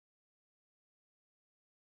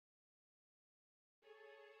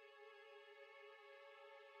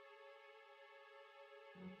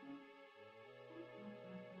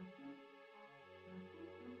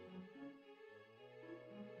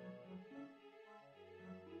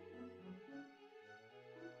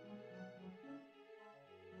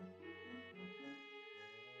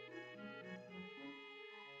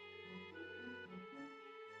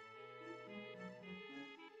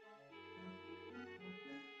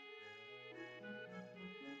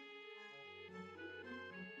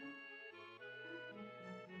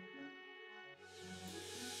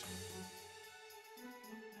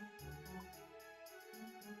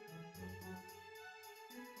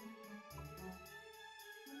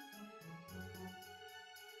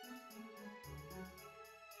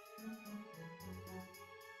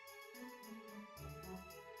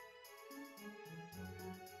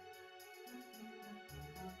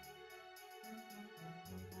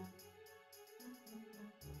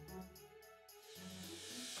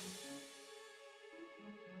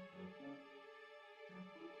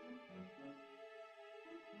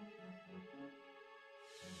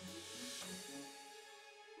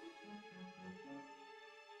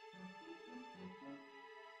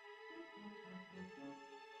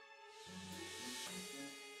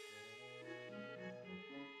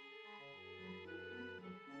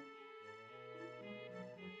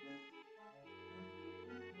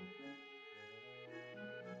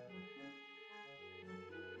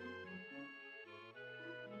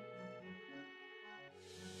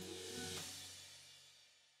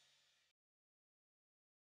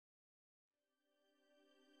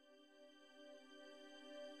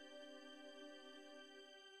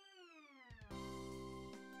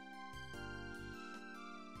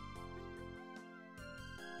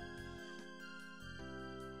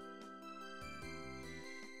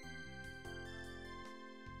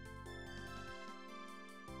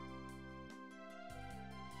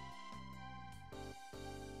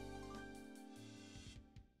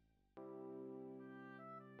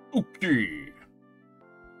Okay.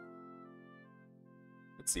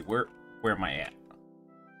 Let's see, where am I at?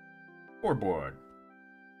 Scoreboard.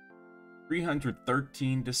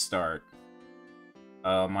 313 to start.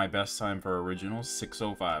 My best time for originals,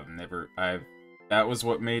 6:05. That was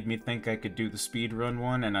what made me think I could do the speedrun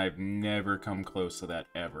one, and I've never come close to that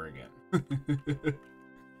ever again.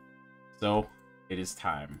 So, it is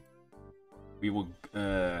time. We're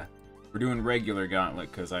doing regular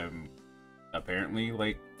Gauntlet, because I'm apparently,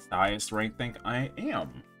 like, the highest rank think I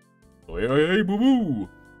am. So, hey, booboo!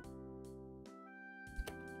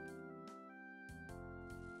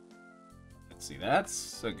 Let's see,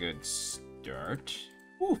 that's a good start.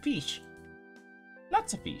 Ooh, fish.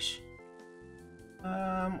 Lots of fish.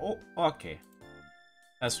 Oh, okay.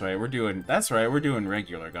 That's right, we're doing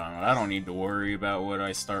regular Gauntlet. I don't need to worry about what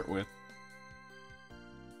I start with.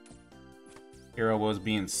 Here I was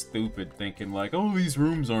being stupid, thinking like, oh, these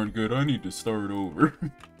rooms aren't good, I need to start over.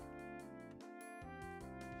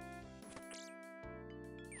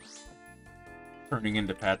 Turning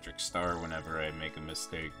into Patrick Star whenever I make a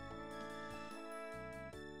mistake.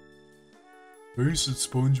 Face it,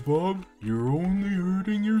 SpongeBob, you're only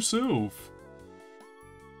hurting yourself.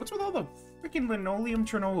 What's with all the freaking linoleum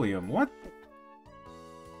trinoleum? What?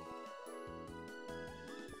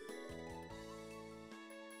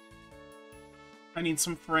 I need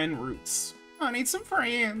some friend roots. I need some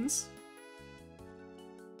friends.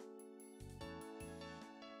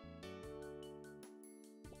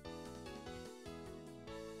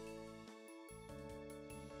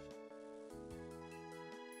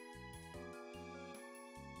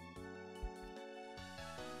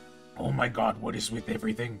 Oh my god, what is with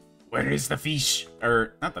everything? Where is the fish?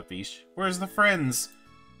 Or, not the fish. Where's the friends?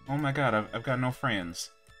 Oh my god, I've got no friends.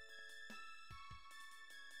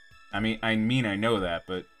 I mean, I know that,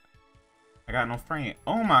 but I got no friends.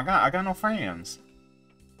 Oh my god, I got no friends.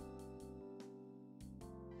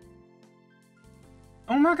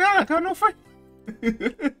 Oh my god, I got no friends.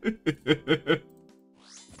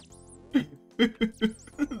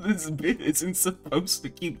 This bit isn't supposed to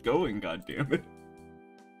keep going, goddammit.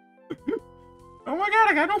 Oh my god,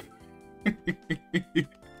 I got no.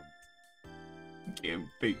 Can't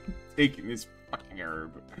be taking this fucking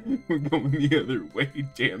herb. We're going the other way,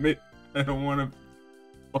 damn it. I don't want to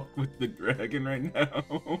fuck with the dragon right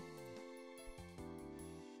now.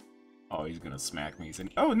 Oh, he's gonna smack me. He's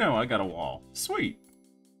saying, oh no, I got a wall. Sweet.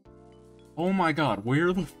 Oh my god,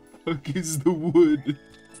 where the fuck is the wood?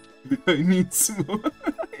 I need some.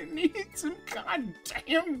 I need some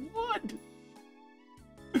goddamn wood.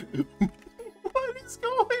 What is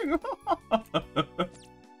going on?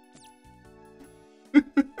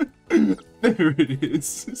 There it is.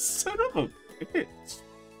 Son of a bitch.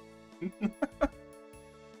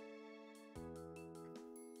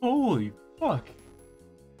 Holy fuck.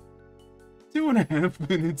 2.5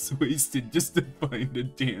 minutes wasted just to find a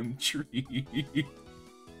damn tree.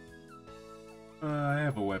 I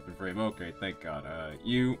have a weapon frame. Okay, thank god.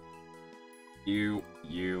 You.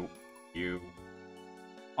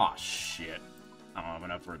 Aw, shit. I don't have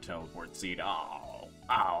enough for a teleport seed. Oh,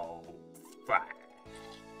 fuck.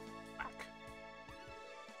 Fuck.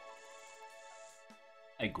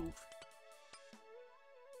 I goof.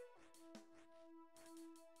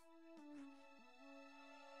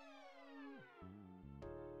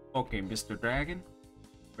 Okay, Mr. Dragon.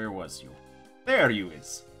 Where was you? There you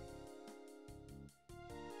is.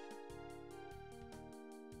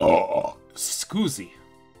 Oh, scusi.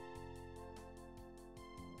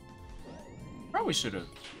 Probably should have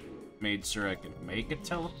made sure I could make a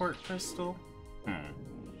teleport crystal.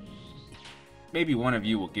 Maybe one of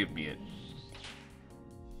you will give me it.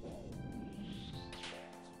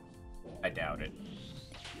 I doubt it.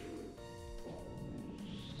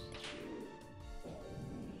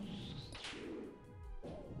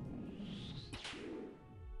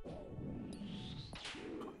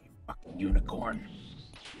 Oh, you fucking unicorn.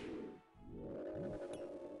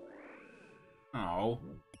 Oh.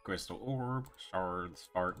 Crystal orb, shards,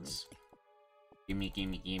 farts. Gimme,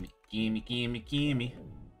 gimme, gimme, gimme, gimme, gimme.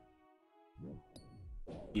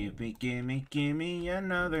 Gimme, gimme, gimme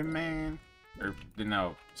another man. Or,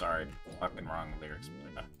 no, sorry, fucking wrong lyrics.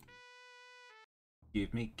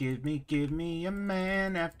 Give me a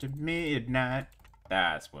man after midnight.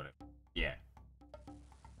 That's what it, yeah.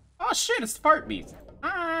 Oh shit, it's the fart beast.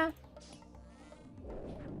 Hi.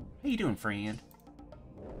 How you doing, friend?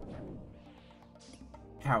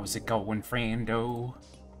 How's it going, friendo?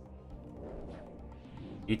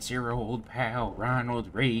 It's your old pal,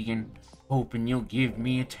 Ronald Reagan, hoping you'll give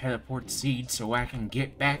me a teleport seed so I can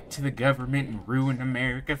get back to the government and ruin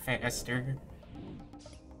America faster.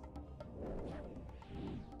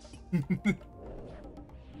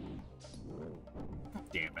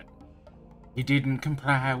 Damn it. You didn't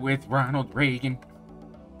comply with Ronald Reagan.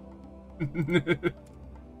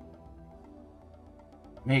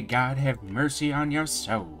 May God have mercy on your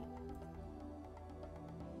soul.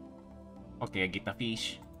 Okay, I get the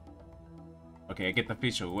fish. Okay, I get the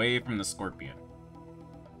fish away from the scorpion.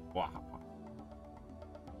 Wow.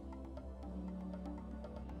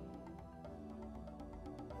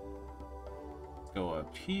 Let's go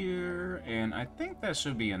up here, and I think that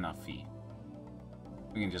should be enough feet.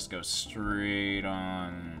 We can just go straight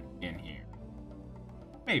on in here.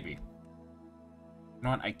 Maybe. You know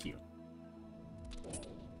what? I kill.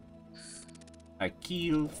 I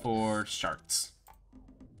kill for sharks.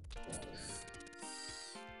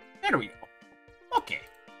 There we go. Okay.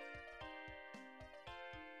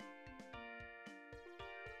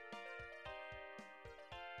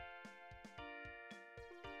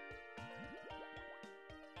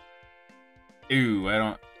 Ooh, I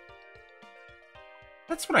don't...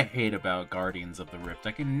 That's what I hate about Guardians of the Rift.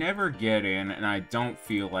 I can never get in, and I don't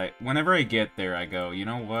feel like... Whenever I get there, I go, you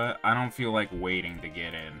know what? I don't feel like waiting to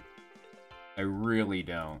get in. I really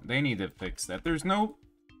don't. They need to fix that. There's no...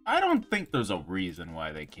 I don't think there's a reason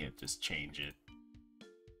why they can't just change it.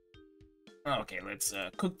 Okay, let's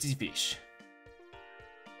cook the fish.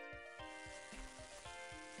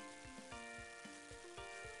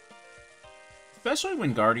 Especially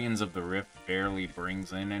when Guardians of the Rift barely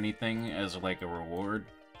brings in anything as like a reward.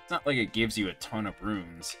 It's not like it gives you a ton of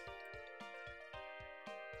runes.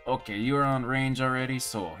 Okay, you are on range already,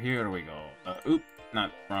 so here we go. Oop,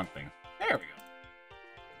 not wrong thing. There we go.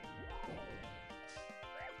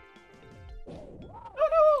 Oh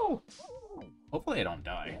no! Hopefully I don't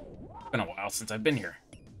die. It's been a while since I've been here.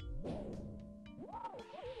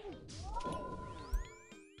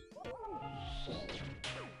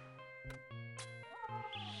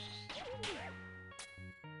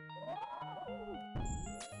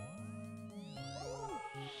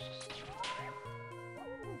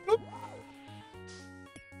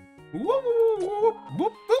 Whoop, whoop,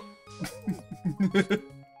 whoop, whoop.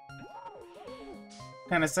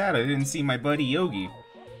 Kinda sad I didn't see my buddy Yogi.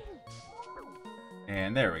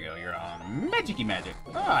 And there we go, you're on Magic-y Magic.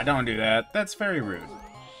 Ah, don't do that. That's very rude.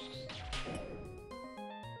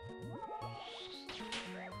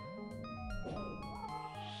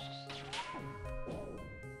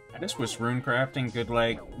 I just wish rune crafting could,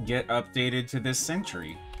 like, get updated to this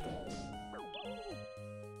century.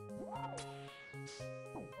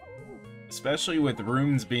 Especially with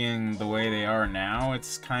runes being the way they are now,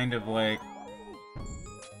 it's kind of like...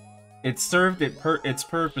 It served its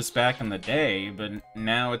purpose back in the day, but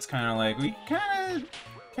now it's kind of like, we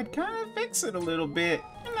could kind of fix it a little bit,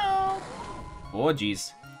 you know? Oh,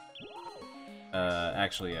 jeez.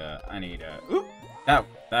 Actually, I need, oop! That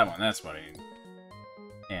one, that's what I need.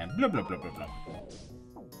 And blah blah blah blah blah.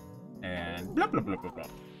 And blah blah blah blah blah.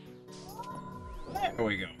 There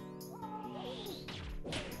we go.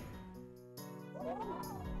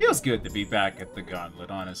 Feels good to be back at the Gauntlet,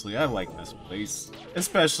 honestly. I like this place.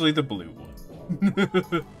 Especially the blue one.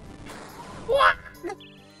 What?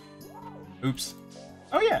 Oops.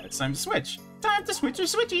 Oh yeah, it's time to switch. Time to switch or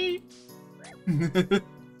switchy!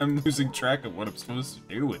 I'm losing track of what I'm supposed to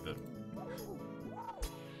do with it.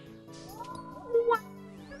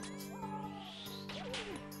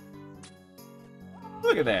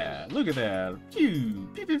 Look at that! Look at that! Pew!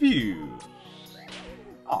 Pew pew pew!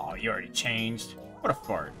 Oh, you already changed. What a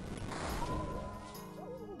fart.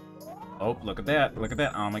 Oh, look at that. Look at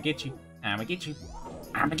that. I'ma get you. I'ma get you.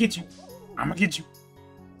 I'ma get you. I'ma get you.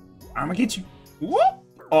 I'ma get you. Whoop!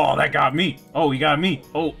 Oh, that got me. Oh, he got me.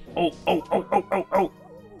 Oh, oh, oh, oh, oh, oh, oh.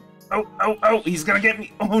 Oh, oh, oh, he's gonna get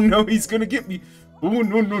me. Oh, no, he's gonna get me. Oh,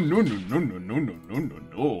 no, no, no, no, no, no, no, no, no, no,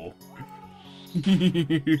 no.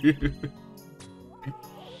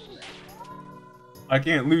 I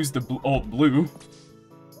can't lose the old blue.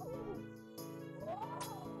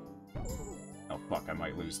 Fuck, I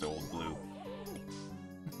might lose to old blue.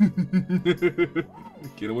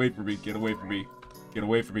 Get away from me, get away from me. Get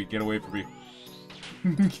away from me, get away from me.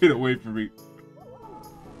 Get away from me.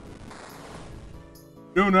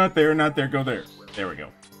 No, not there, not there, go there. There we go.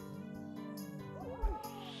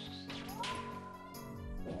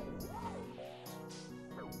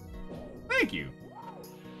 Thank you.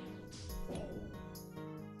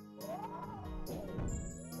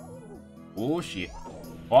 Oh shit.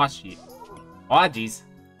 Oh shit. Oh, jeez.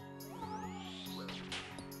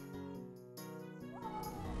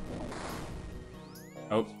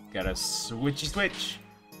 Oh, gotta switchy switch.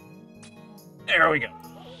 There we go.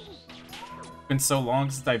 Been so long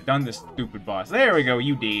since I've done this stupid boss. There we go,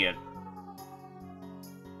 you did.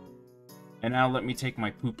 And now let me take my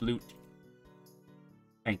poop loot.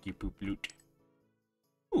 Thank you, poop loot.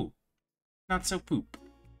 Ooh, not so poop.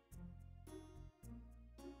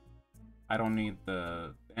 I don't need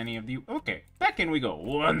any of you. Okay, back in we go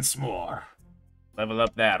once more. Level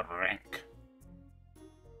up that rank.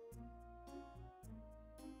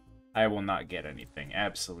 I will not get anything,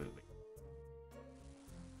 absolutely.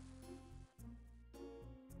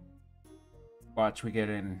 Watch, we get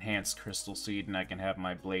an enhanced crystal seed and I can have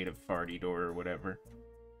my blade of farty door or whatever.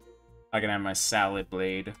 I can have my salad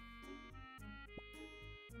blade.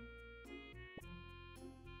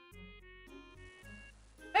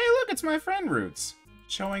 Hey, look, it's my friend Roots.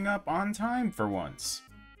 Showing up on time for once.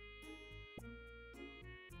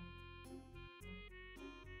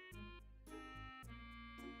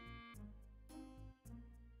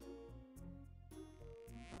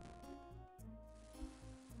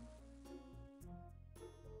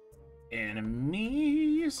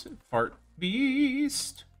 Enemies, fart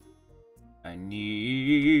beast. I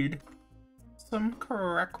need some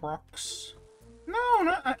crack rocks. No,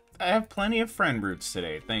 I have plenty of friend roots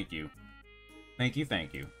today. Thank you. Thank you,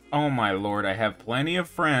 thank you. Oh my lord, I have plenty of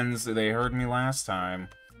friends. They heard me last time.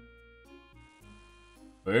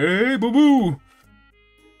 Hey, booboo!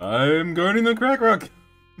 I'm guarding the crack rock.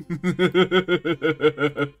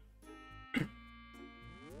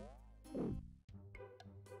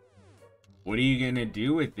 What are you gonna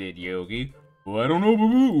do with it, Yogi? Well, I don't know,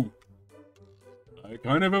 booboo. I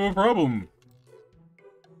kind of have a problem.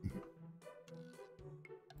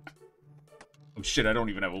 Oh shit, I don't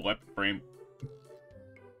even have a weapon frame.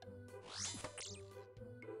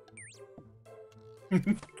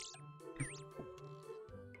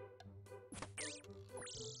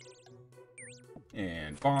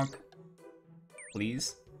 And bonk.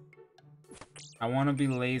 Please. I want to be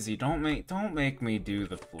lazy. Don't make me do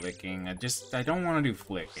the flicking. I don't want to do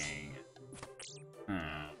flicking. You're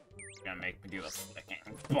gonna make me do the flicking.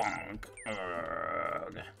 Bonk.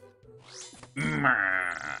 Ugh.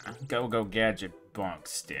 Go gadget bonk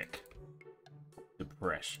stick.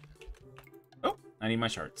 Depression. Oh, I need my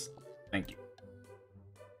shards. Thank you.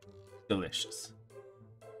 Delicious.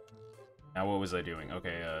 Now what was I doing?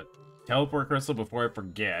 Okay, teleport crystal before I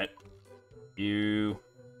forget. You.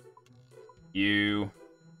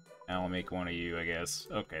 I'll make one of you, I guess.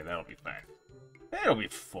 Okay, that'll be fine. That'll be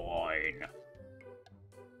fine.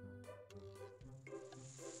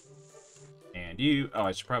 And you. Oh,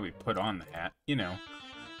 I should probably put on the hat. You know.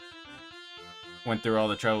 Went through all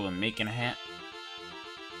the trouble of making a hat.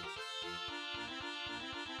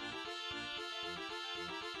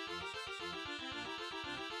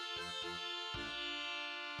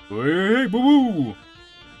 Hey, boo-boo!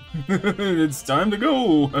 It's time to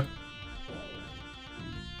go!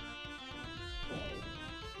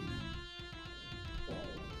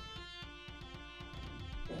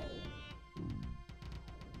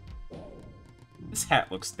 This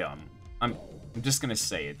hat looks dumb. I'm just gonna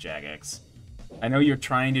say it, Jagex. I know you're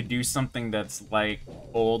trying to do something that's like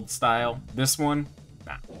old style. This one,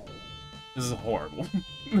 nah. This is horrible.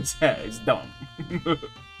 This hat is dumb.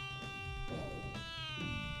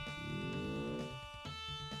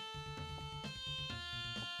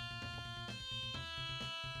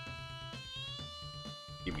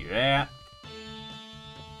 Give me that.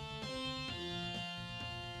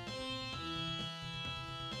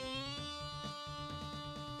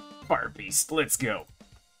 Fire Beast, let's go.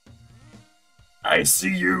 I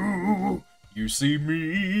see you. You see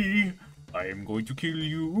me. I am going to kill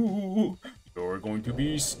you. You're going to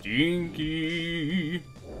be stinky.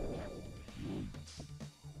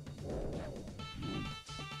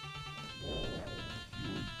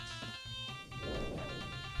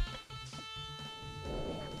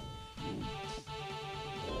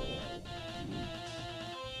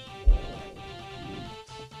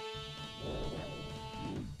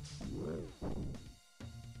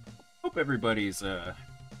 Hope everybody's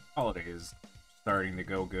holiday is starting to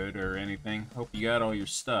go good or anything. Hope you got all your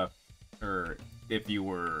stuff. Or if you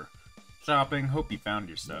were shopping, hope you found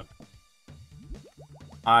your stuff.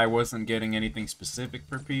 I wasn't getting anything specific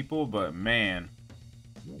for people, but man,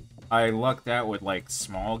 I lucked out with like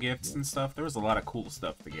small gifts and stuff. There was a lot of cool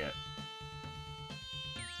stuff to get.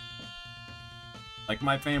 Like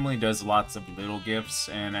my family does lots of little gifts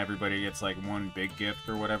and everybody gets like one big gift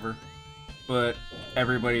or whatever. But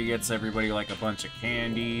everybody gets like a bunch of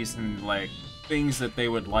candies and like things that they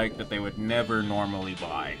would like that they would never normally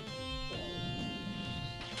buy.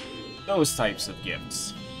 Those types of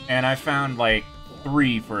gifts. And I found like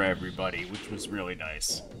 3 for everybody, which was really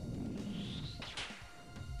nice.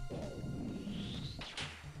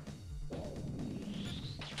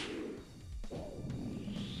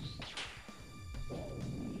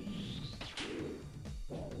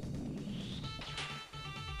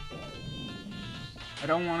 I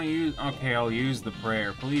don't want to use... Okay, I'll use the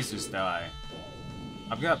prayer. Please just die.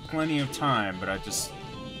 I've got plenty of time, but I just...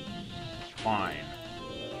 Fine.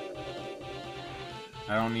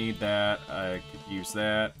 I don't need that. I could use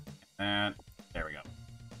that. And... There we go.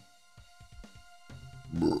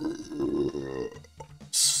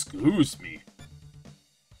 Excuse me.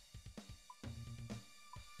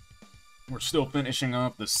 We're still finishing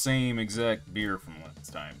off the same exact beer from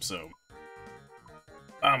last time, so...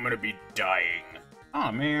 I'm gonna be dying.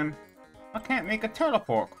 Aw, man. I can't make a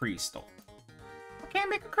teleport crystal. I can't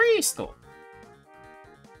make a crystal.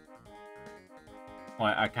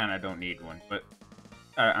 Well, I kinda don't need one, but...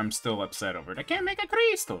 I'm still upset over it. I can't make a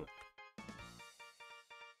crystal!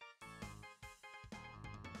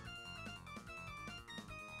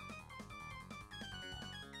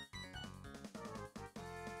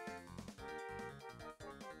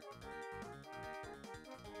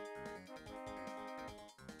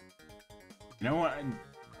 You know what?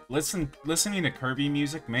 Listening to Kirby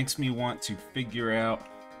music makes me want to figure out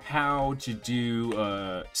how to do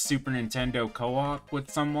Super Nintendo co-op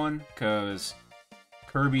with someone, because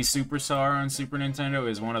Kirby Superstar on Super Nintendo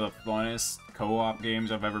is one of the funnest co-op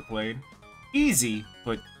games I've ever played. Easy,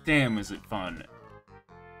 but damn is it fun.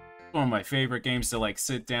 It's one of my favorite games to like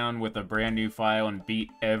sit down with a brand new file and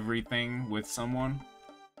beat everything with someone.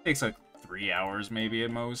 It takes like 3 hours maybe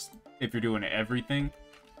at most, if you're doing everything.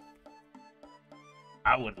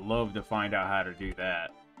 I would love to find out how to do that.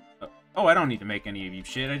 Oh, I don't need to make any of you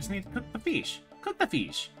shit. I just need to cook the fish. Cook the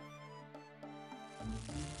fish.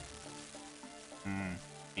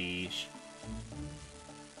 Fish.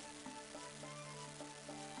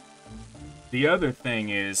 The other thing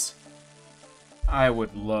is, I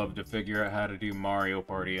would love to figure out how to do Mario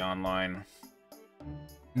Party online.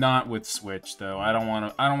 Not with Switch though. I don't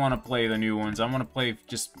want to play the new ones. I want to play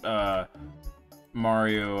just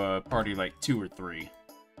Mario Party like 2 or 3.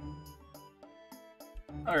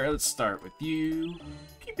 Alright, let's start with you.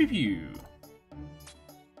 Pew pew pew.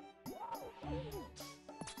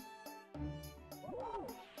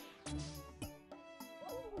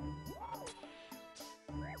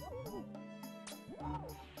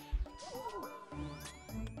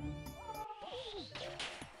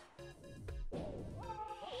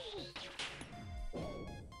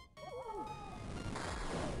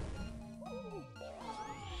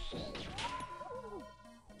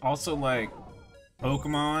 Also, like,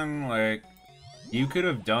 Pokemon, like, you could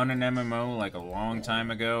have done an MMO, like, a long time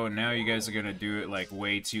ago, and now you guys are gonna do it, like,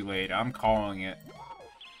 way too late. I'm calling it.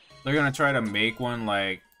 They're gonna try to make one,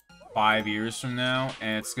 like, 5 years from now,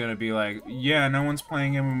 and it's gonna be like, yeah, no one's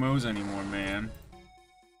playing MMOs anymore, man.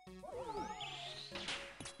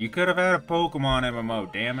 You could have had a Pokemon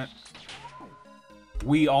MMO, damn it.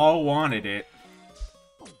 We all wanted it.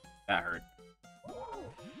 That hurt.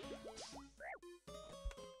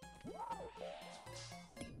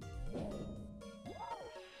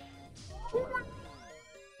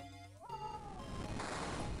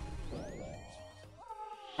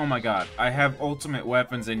 Oh my god, I have ultimate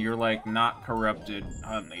weapons and you're like not corrupted.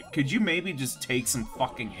 Could you maybe just take some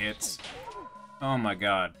fucking hits? Oh my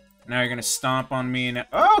god. Now you're gonna stomp on me and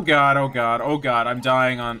oh god, oh god, oh god, I'm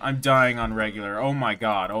dying on regular. Oh my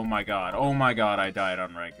god, oh my god, oh my god, I died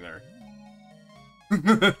on regular.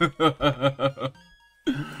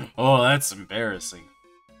 Oh, that's embarrassing.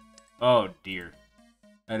 Oh dear.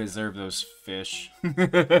 I deserve those fish.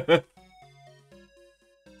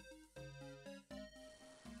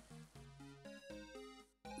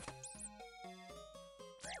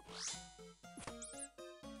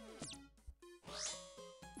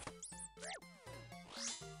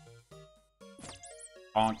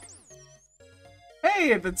 Bonk.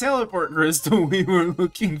 Hey, the teleport crystal we were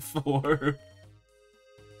looking for.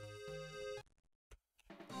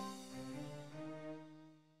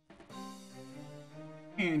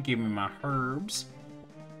 And give me my herbs.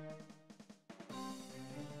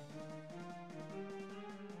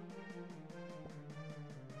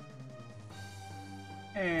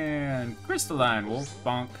 And crystalline wolf.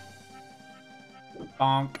 Bonk.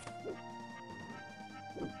 Bonk.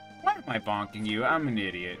 Why am I bonking you? I'm an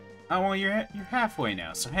idiot. Oh, well, you're halfway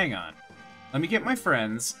now, so hang on. Let me get my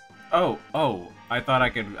friends. Oh, I thought I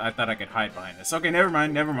could hide behind this. Okay, never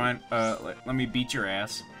mind. Let me beat your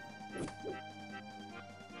ass.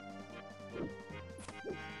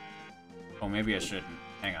 Oh, maybe I shouldn't.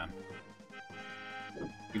 Hang on.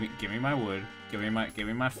 Give me my wood. Give me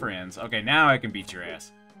my friends. Okay, now I can beat your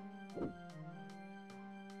ass.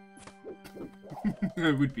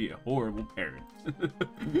 I would be a horrible parent.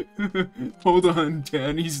 Hold on,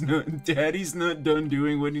 Daddy's not done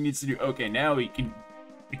doing what he needs to do. Okay, now he can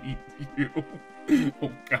beat you.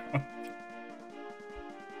 Oh god.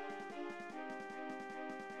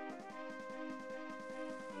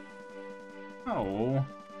 Oh.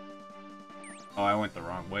 Oh, I went the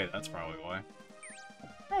wrong way. That's probably why.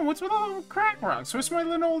 Oh, what's with all the crack rocks? Where's my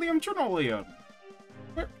linoleum trinoleum?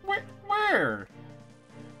 Where?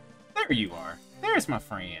 There you are. There's my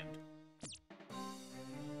friend.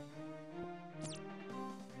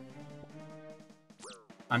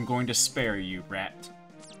 I'm going to spare you, rat.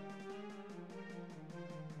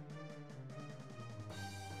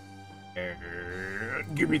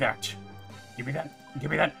 Give me that. Give me that. Give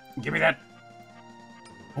me that. Give me that.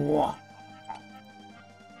 Whoa.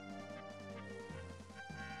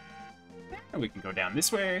 And we can go down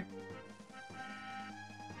this way.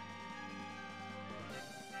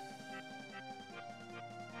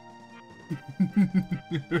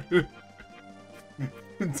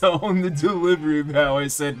 Tell him the delivery of how I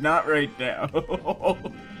said not right now.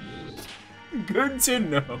 Good to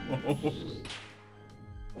know.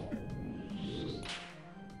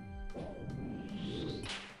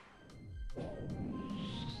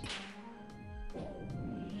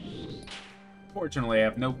 Fortunately, I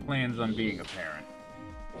have no plans on being a parent.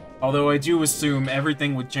 Although I do assume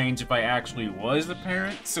everything would change if I actually was a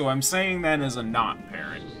parent, so I'm saying that as a not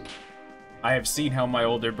parent. I have seen how my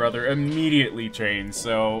older brother immediately changed,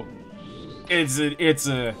 so it's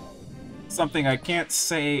something I can't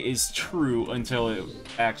say is true until it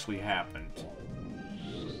actually happened.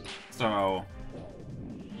 So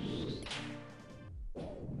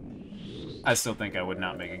I still think I would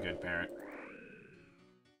not make a good parent.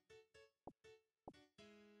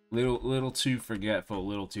 Little too forgetful, a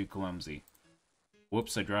little too clumsy.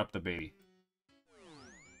 Whoops, I dropped the baby.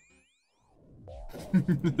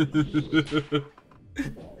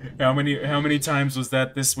 How many times was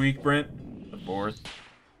that this week, Brent? The 4th.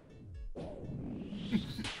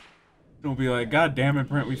 It'll be like, God damn it,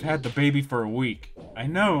 Brent, we've had the baby for a week. I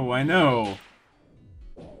know.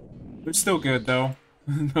 They're still good, though.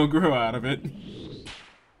 They'll grow out of it.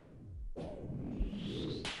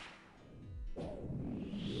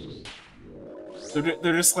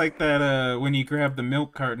 They're just like that, when you grab the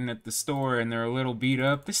milk carton at the store and they're a little beat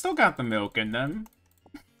up. They still got the milk in them.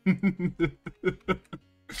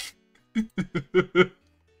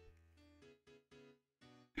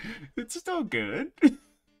 It's still good.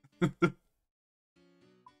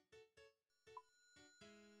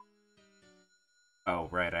 Oh,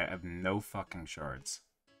 right, I have no fucking shards.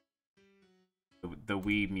 The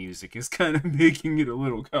Wii music is kind of making it a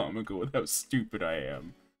little comical with how stupid I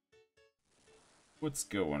am. What's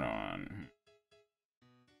going on?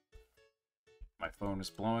 My phone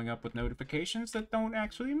is blowing up with notifications that don't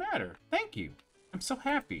actually matter. Thank you. I'm so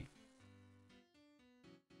happy.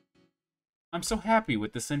 I'm so happy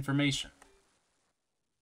with this information.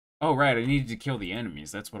 Oh, right, I needed to kill the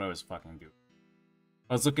enemies. That's what I was fucking doing.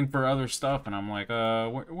 I was looking for other stuff, and I'm like,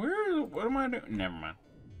 what am I doing? Never mind.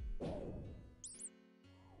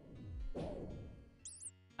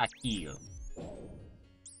 I heal.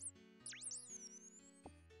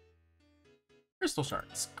 Crystal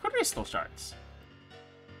shards. Crystal shards.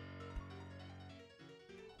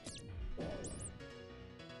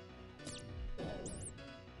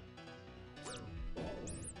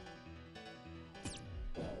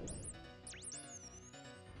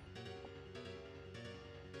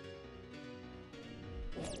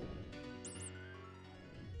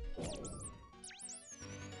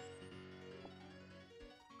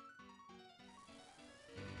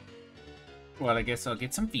 Well, I guess I'll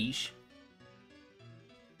get some fish.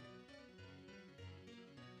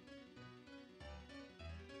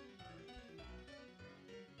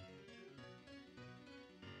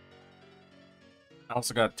 I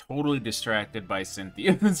also got totally distracted by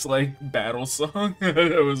Cynthia's, like, battle song.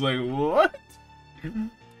 I was like, what?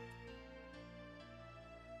 I'm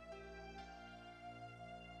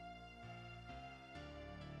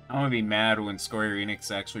gonna be mad when Square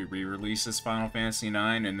Enix actually re-releases Final Fantasy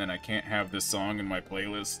IX and then I can't have this song in my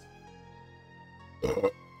playlist.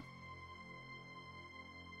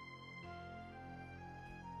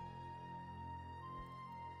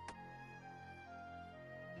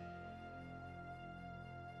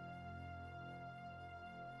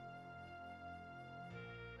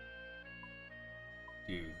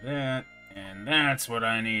 Do that, and that's what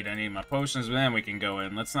I need. I need my potions, but then we can go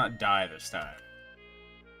in. Let's not die this time.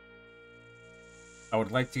 I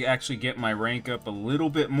would like to actually get my rank up a little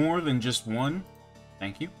bit more than just 1.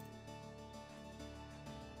 Thank you.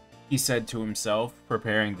 He said to himself,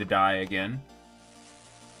 preparing to die again.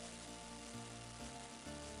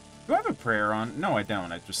 Do I have a prayer on? No, I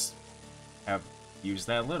don't. I just have used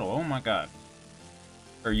that little. Oh my god.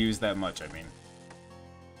 Or used that much, I mean.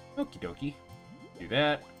 Okie dokie. Do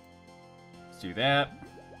that. Let's do that.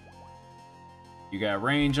 You got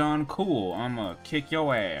range on? Cool. I'm gonna kick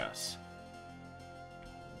your ass.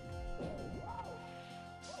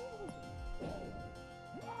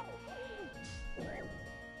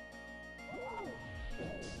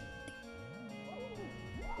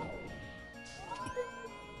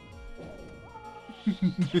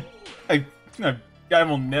 I, I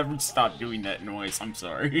will never stop doing that noise. I'm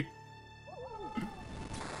sorry.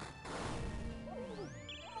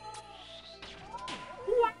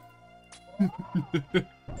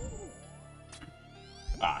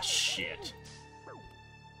 Ah, shit.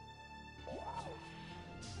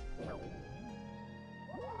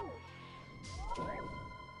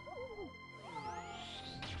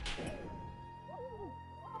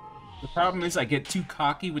 The problem is I get too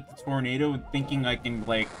cocky with the tornado and thinking I can,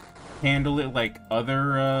 like, handle it like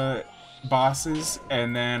other, bosses,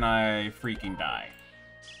 and then I freaking die.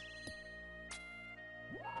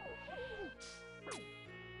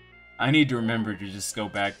 I need to remember to just go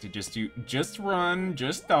back to just run,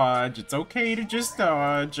 just dodge. It's okay to just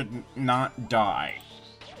dodge and not die.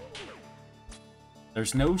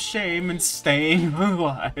 There's no shame in staying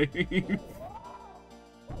alive.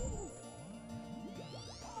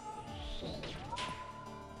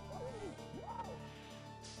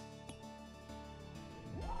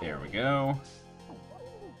 There we go.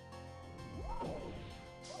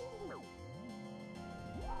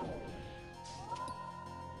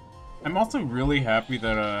 I'm also really happy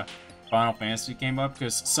that Final Fantasy came up,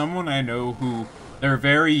 because someone I know who, they're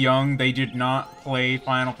very young, they did not play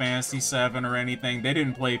Final Fantasy VII or anything, they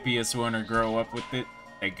didn't play PS1 or grow up with it,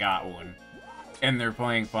 they got one. And they're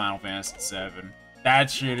playing Final Fantasy VII. That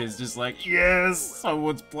shit is just like, yes,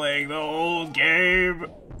 someone's playing the whole game!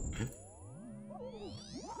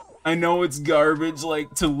 I know it's garbage,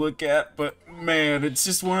 like, to look at, but man, it's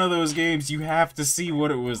just one of those games you have to see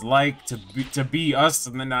what it was like to be us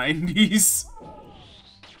in the 90s.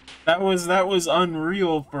 That was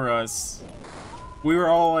unreal for us. We were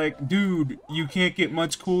all like, dude, you can't get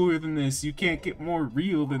much cooler than this. You can't get more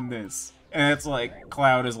real than this. And it's like,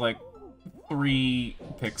 Cloud is like 3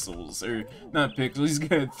 pixels, or not pixels, he's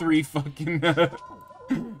got 3 fucking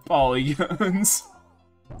polygons.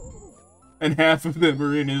 And half of them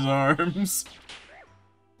are in his arms.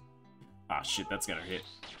 Ah, shit, that's gotta hit.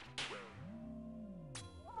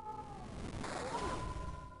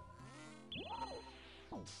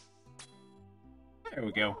 There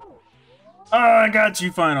we go. Oh, I got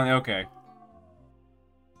you finally, okay.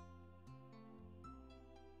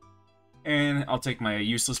 And I'll take my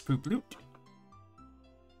useless poop loot.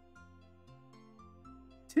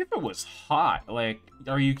 Tifa was hot. Like,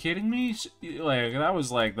 are you kidding me? Like, that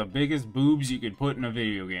was like the biggest boobs you could put in a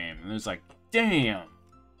video game. And it was like, damn.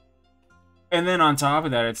 And then on top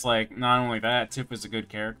of that, it's like, not only that, Tifa's a good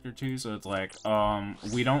character too, so it's like,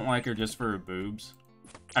 we don't like her just for her boobs.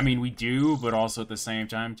 I mean, we do, but also at the same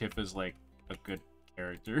time, Tifa's like a good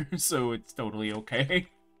character, so it's totally okay.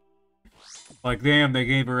 Like, damn, they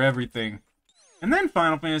gave her everything. And then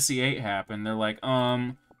Final Fantasy VIII happened. They're like,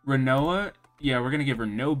 Rinoa, yeah, we're gonna give her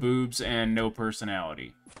no boobs and no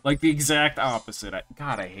personality. Like, the exact opposite.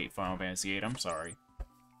 God, I hate Final Fantasy VIII, I'm sorry.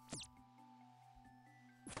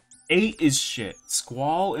 8 is shit.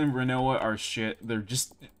 Squall and Rinoa are shit.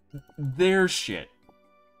 They're shit.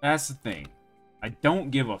 That's the thing. I don't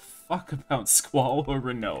give a fuck about Squall or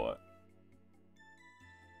Rinoa.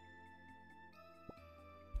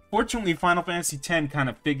 Fortunately, Final Fantasy X kind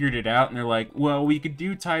of figured it out, and they're like, well, we could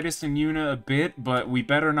do Tidus and Yuna a bit, but we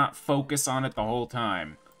better not focus on it the whole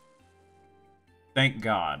time. Thank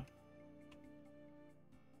God.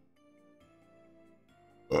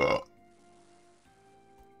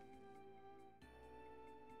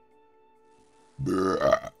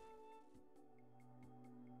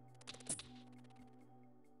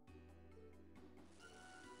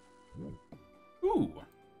 Ooh.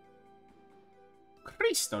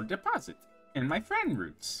 Crystal deposit in my friend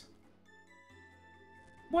roots.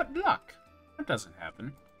 What luck. That doesn't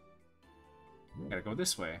happen. Gotta go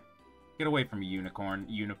this way. Get away from me, unicorn.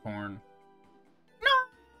 No!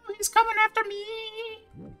 He's coming after me!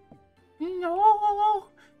 No!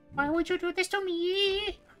 Why would you do this to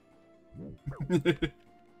me?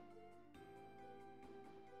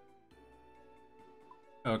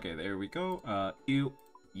 Okay, there we go.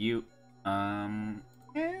 You, and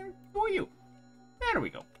who are you? There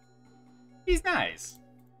we go. He's nice.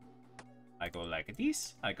 I go like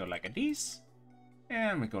this, I go like this,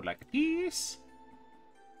 and we go like this.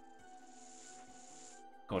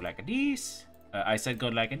 Go like this. I said go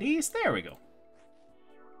like this, there we go.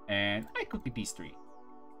 And I cook these 3.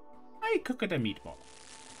 I cook a meatball.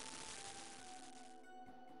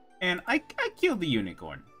 And I kill the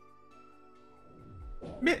unicorn.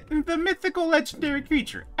 The mythical legendary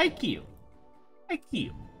creature, IQ.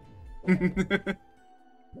 IQ.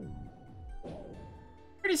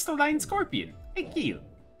 Crystalline scorpion, IQ.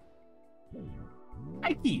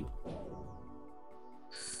 IQ.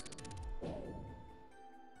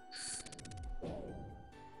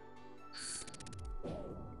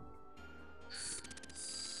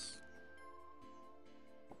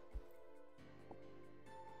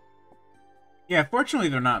 Yeah, fortunately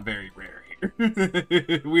they're not very rare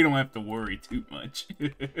here. We don't have to worry too much.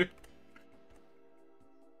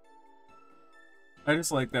 I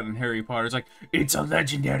just like that in Harry Potter. It's like, it's a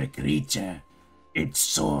legendary creature. It's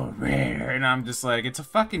so rare. And I'm just like, it's a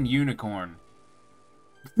fucking unicorn.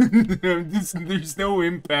 There's no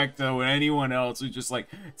impact on anyone else who's just like,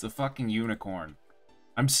 it's a fucking unicorn.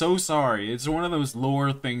 I'm so sorry. It's one of those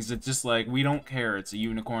lore things that just like, we don't care. It's a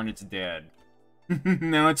unicorn, it's dead.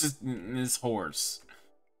 Now it's just this horse.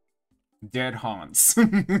 Dead haunts.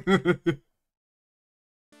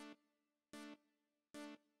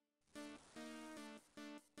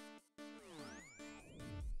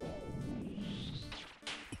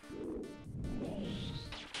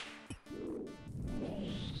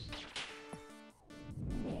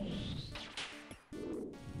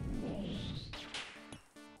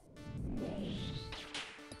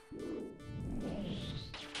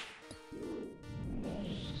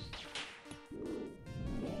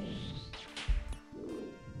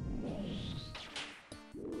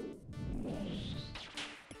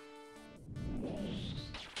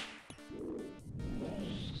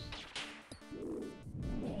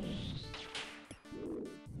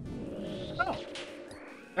 Oh,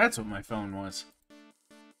 that's what my phone was.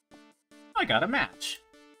 I got a match.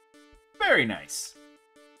 Very nice.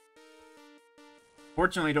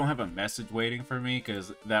 Fortunately, I don't have a message waiting for me,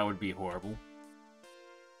 because that would be horrible.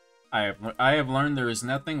 I have learned there is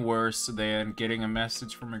nothing worse than getting a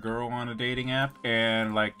message from a girl on a dating app,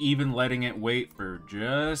 and, like, even letting it wait for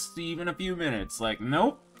just even a few minutes. Like,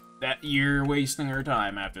 nope, that you're wasting her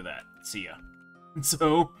time after that. See ya.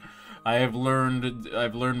 So, I've learned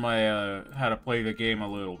my, how to play the game a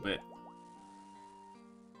little bit.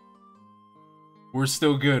 We're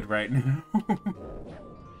still good right now.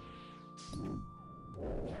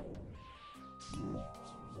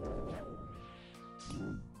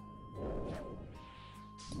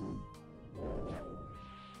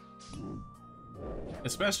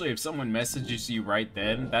 Especially if someone messages you right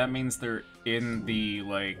then, that means they're in the,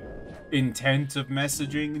 like, intent of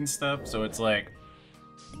messaging and stuff, so it's like,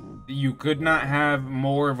 you could not have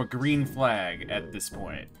more of a green flag at this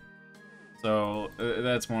point. So,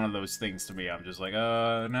 that's one of those things to me. I'm just like,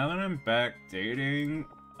 now that I'm back dating,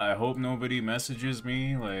 I hope nobody messages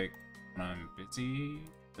me, like, when I'm busy,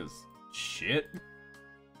 because shit.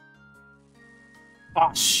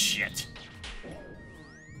 Oh, shit.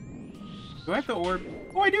 Do I have the orb?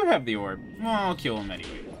 Oh, I do have the orb. Well, I'll kill him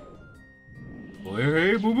anyway. Oh,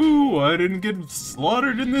 hey, booboo, I didn't get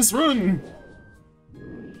slaughtered in this run!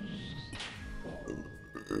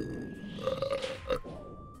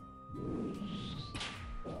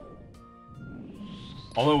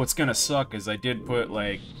 Although what's gonna suck is I did put,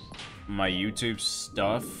 like, my YouTube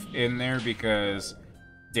stuff in there because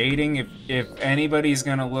dating, if anybody's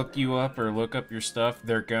gonna look you up or look up your stuff,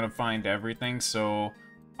 they're gonna find everything, so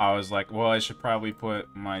I was like, well, I should probably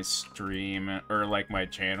put my stream, or, like, my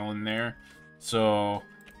channel in there. So,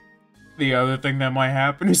 the other thing that might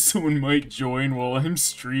happen is someone might join while I'm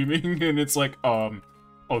streaming, and it's like, oh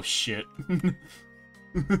shit.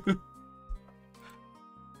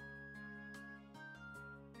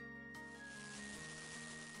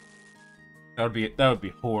 That would be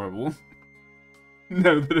horrible.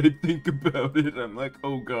 Now that I think about it, I'm like,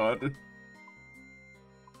 oh god.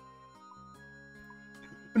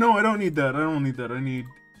 No, I don't need that. I don't need that. I need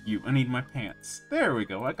you. I need my pants. There we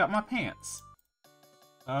go. I got my pants.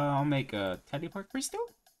 I'll make a teleport crystal?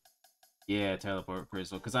 Yeah, teleport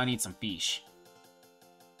crystal, because I need some fish.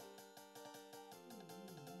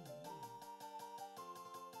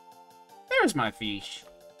 There's my fish.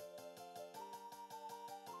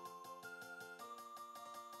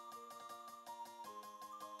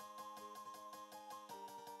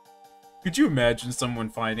 Could you imagine someone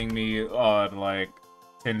finding me on, like,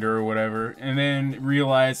 Tinder or whatever, and then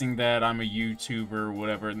realizing that I'm a YouTuber or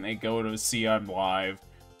whatever, and they go to see I'm live,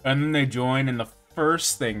 and then they join, and the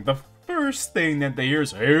first thing that they hear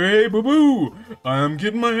is, hey, boo-boo! I'm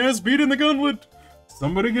getting my ass beat in the gauntlet!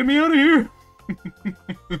 Somebody get me out of here!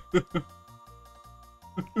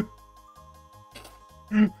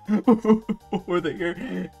 Or they hear,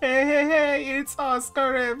 hey, it's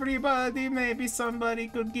Oscar, everybody, maybe somebody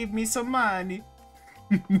could give me some money.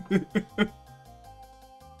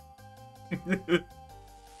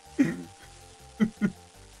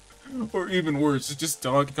 Or even worse, it's just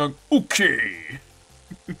Donkey Kong. Okay.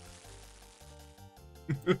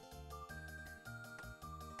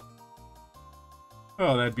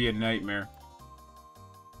 Oh, that'd be a nightmare.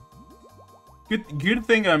 Good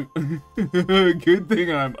thing I'm good thing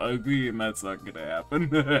I'm ugly and that's not gonna happen.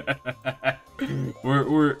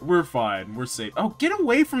 we're fine. We're safe. Oh, get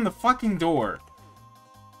away from the fucking door.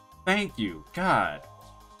 Thank you. God.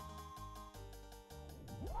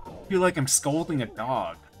 I feel like I'm scolding a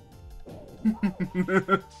dog.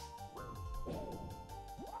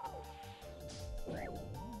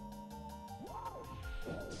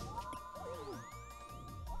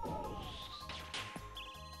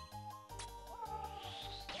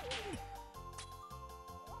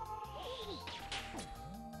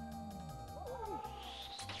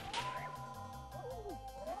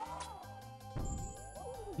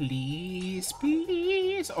 Please,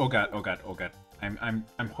 please. Oh god, oh god, oh god. I'm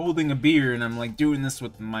holding a beer and I'm like doing this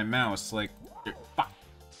with my mouse, like fuck,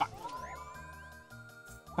 fuck.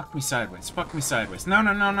 Fuck me sideways, fuck me sideways. No,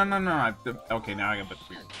 no, no, no, no, no. Okay, now I gotta put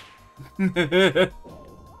the beer.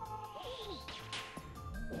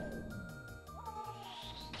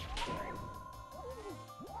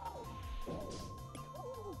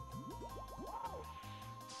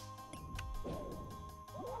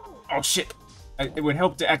 Oh shit. It would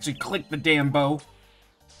help to actually click the damn bow.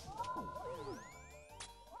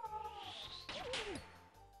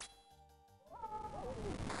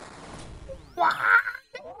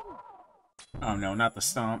 Oh no, not the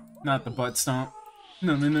stomp. Not the butt stomp.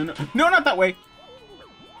 No, no, no, no. No, not that way!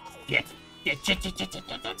 Shit. Shit, shit, shit, shit, shit,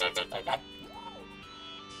 shit, shit, shit, shit.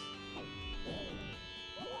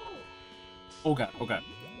 Oh god, oh god.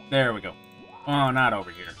 There we go. Oh, not over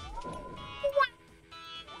here.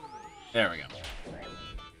 There we go.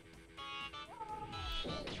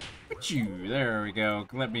 There we go.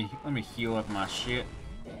 Let me heal up my shit.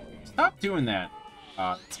 Stop doing that.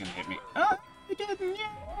 It's gonna hit me. Oh, it didn't!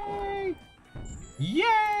 Yay!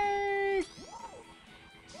 Yay!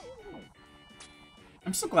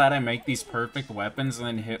 I'm so glad I make these perfect weapons and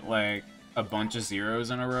then hit like a bunch of zeros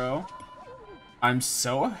in a row. I'm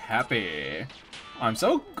so happy. I'm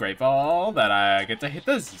so grateful that I get to hit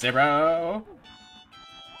the zero.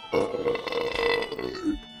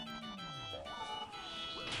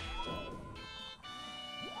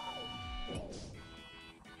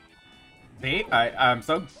 See, I'm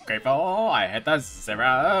so grateful I hit the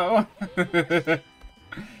zero.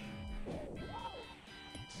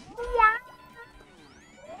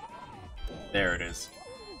 There it is.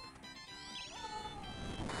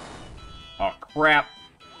 Oh crap.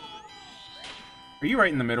 Are you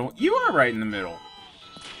right in the middle? You are right in the middle.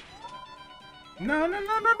 No, no, no, no,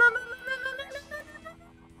 no, no, no,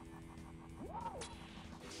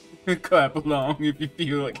 no, no. Clap along if you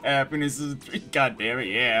feel like happiness is a treat. God damn it,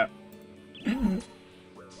 yeah.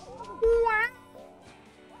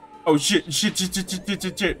 Oh shit, shit, shit, shit, shit, shit,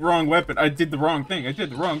 shit, shit. Wrong weapon. I did the wrong thing. I did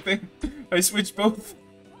the wrong thing. I switched both.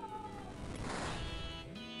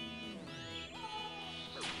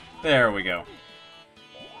 There we go.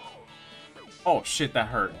 Oh shit, that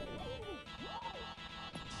hurt.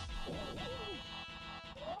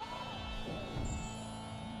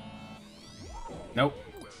 Nope.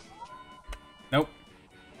 Nope.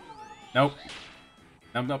 Nope.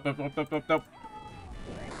 Nope, nope, nope, nope, nope, nope, nope.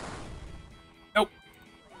 Nope.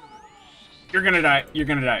 You're gonna die. You're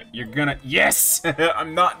gonna die. You're gonna... Yes!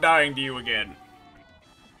 I'm not dying to you again.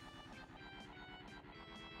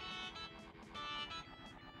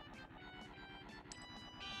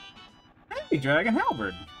 Hey, Dragon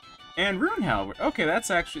Halberd. And Rune Halberd. Okay,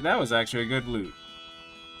 that was actually a good loot.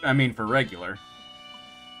 I mean, for regular.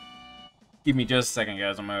 Give me just a second,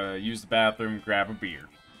 guys. I'm gonna use the bathroom, grab a beer.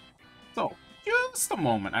 So, just a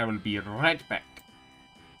moment. I will be right back.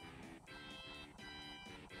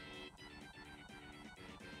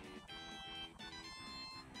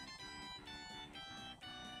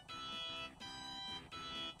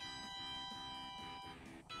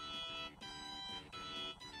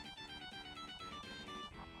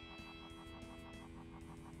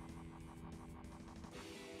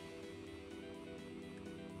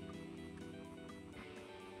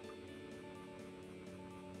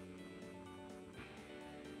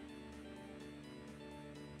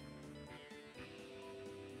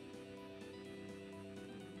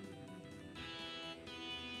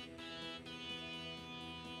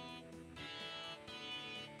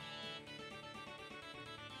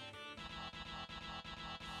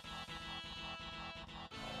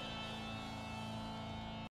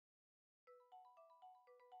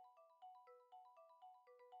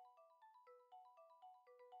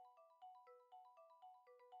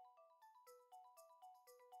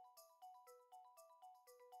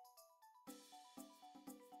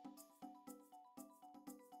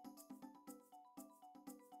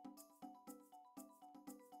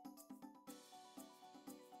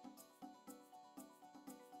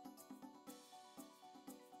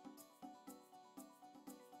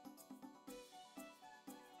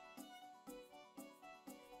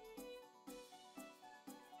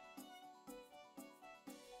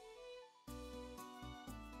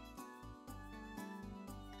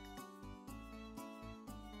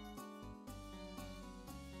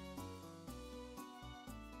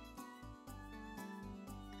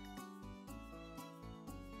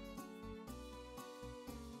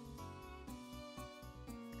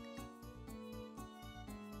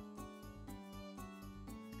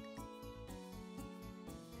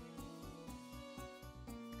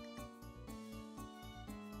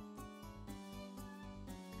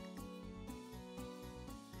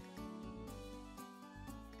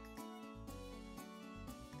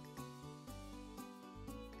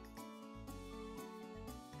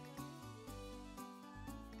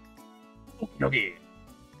 Yogi.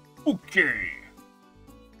 Okay.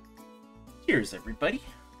 Cheers, everybody.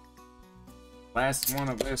 Last one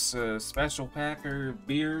of this special packer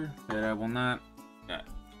beer that I will not...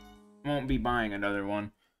 won't be buying another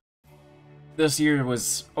one. This year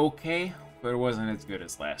was okay, but it wasn't as good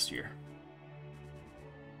as last year.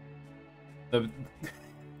 The...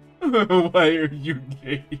 Why are you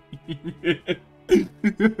gay?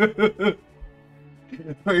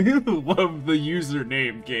 I love the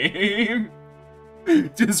username game.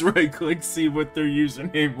 Just right-click, see what their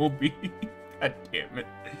username will be. God damn it.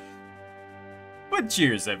 But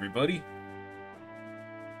cheers, everybody.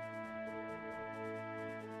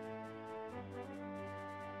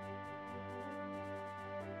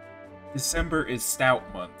 December is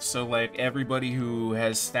stout month, so like everybody who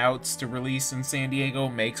has stouts to release in San Diego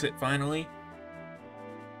makes it finally.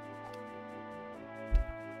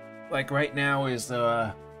 Like right now is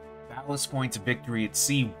Ballast Point's Victory at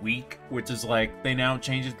Sea week, which is like they now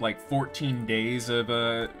changed it to like 14 days of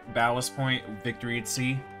Ballast Point Victory at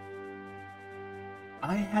Sea.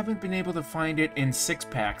 I haven't been able to find it in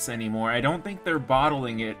 6-packs anymore. I don't think they're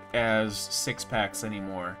bottling it as 6-packs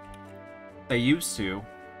anymore. They used to.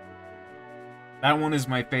 That one is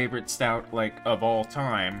my favorite stout, like, of all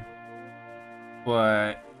time.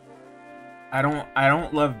 But I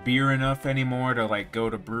don't love beer enough anymore to, like, go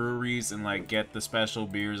to breweries and, like, get the special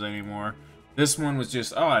beers anymore. This one was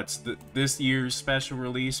just, oh, it's this year's special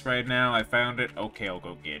release right now. I found it. Okay, I'll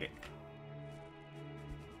go get it.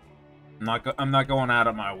 I'm not going out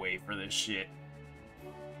of my way for this shit.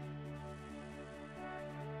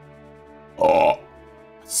 Oh,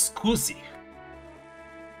 scusi.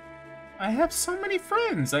 I have so many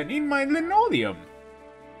friends. I need my linoleum.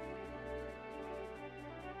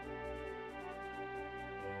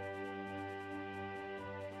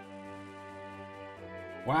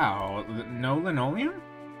 Wow, no linoleum?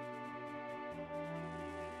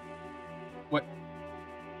 What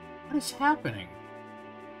is happening?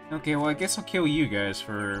 Okay, well, I guess I'll kill you guys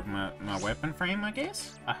for my weapon frame, I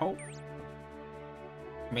guess? I hope.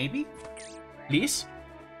 Maybe? Please?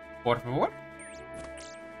 Por favor?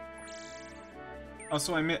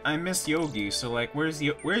 Also, I miss Yogi, so, like, where's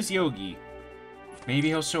Yogi? Maybe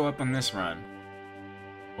he'll show up on this run.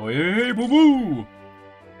 Oh, hey, booboo!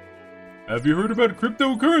 Have you heard about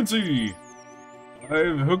cryptocurrency?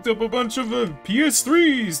 I've hooked up a bunch of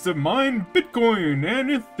PS3s to mine Bitcoin and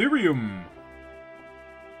Ethereum.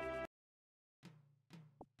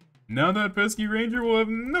 Now that pesky ranger will have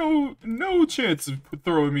no chance of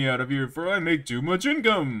throwing me out of here, for I make too much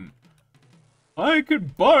income. I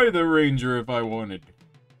could buy the ranger if I wanted.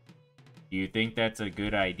 Do you think that's a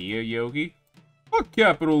good idea, Yogi? Fuck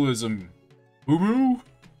capitalism, booboo.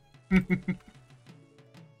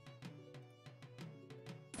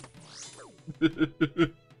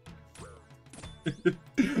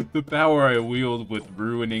 The power I wield with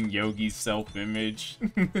ruining Yogi's self-image.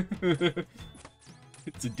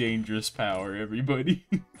 It's a dangerous power, everybody.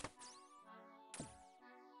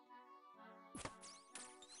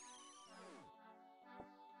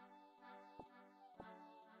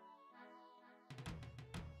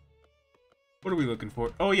 What are we looking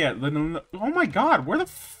for? Oh yeah, oh my god, where the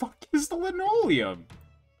fuck is the linoleum?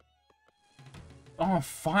 Oh,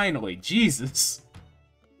 finally, Jesus.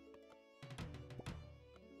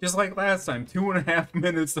 Just like last time, 2.5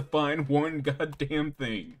 minutes to find one goddamn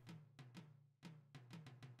thing.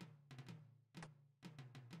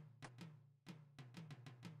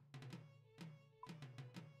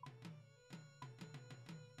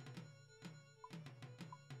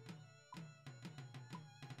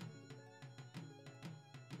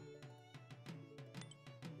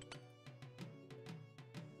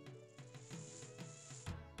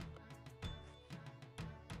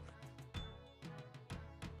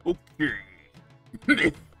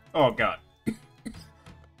 Okay. Oh god.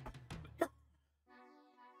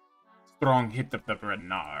 Strong hit of the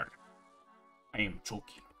Bernard. I am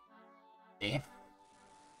choking. Eh?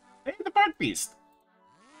 Hey, the bird beast.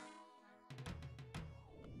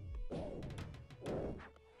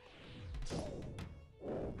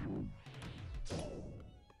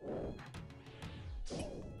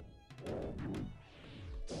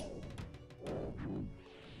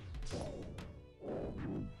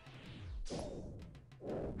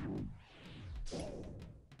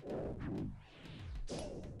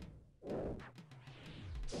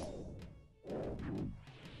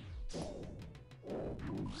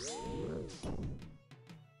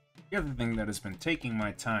 The other thing that has been taking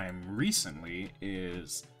my time recently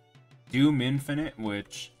is Doom Infinite,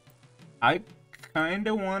 which I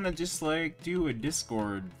kinda wanna just, like, do a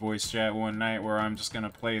Discord voice chat one night where I'm just gonna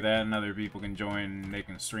play that and other people can join and they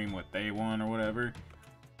can stream what they want or whatever.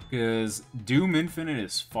 Because Doom Infinite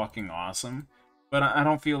is fucking awesome, but I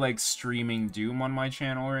don't feel like streaming Doom on my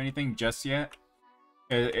channel or anything just yet.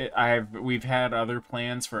 We've had other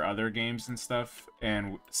plans for other games and stuff,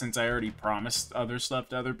 and since I already promised other stuff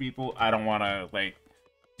to other people, I don't want to, like,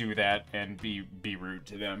 do that and be rude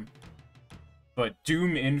to them. But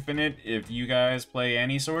Doom Infinite, if you guys play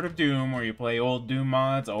any sort of Doom, or you play old Doom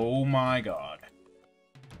mods, oh my god.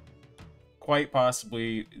 Quite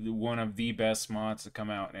possibly one of the best mods to come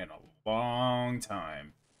out in a long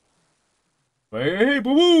time. But hey,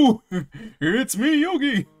 booboo! It's me,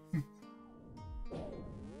 Yogi!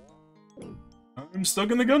 I'm stuck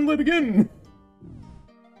in the Gauntlet again!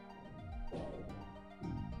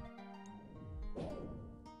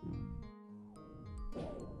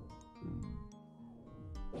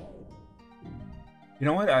 You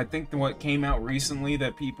know what? I think what came out recently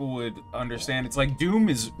that people would understand, it's like Doom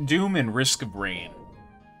is Doom and Risk of Rain.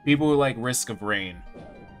 People would like Risk of Rain.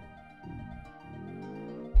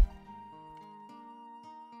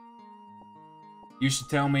 You should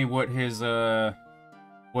tell me what his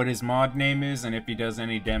mod name is and if he does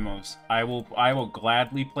any demos. I will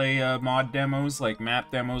gladly play mod demos, like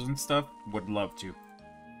map demos and stuff. Would love to.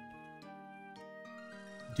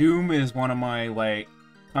 Doom is one of my, like,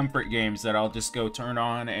 comfort games that I'll just go turn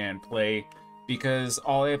on and play, because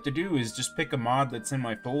all I have to do is just pick a mod that's in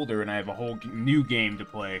my folder and I have a whole new game to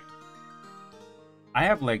play. I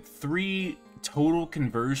have like 3 total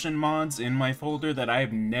conversion mods in my folder that I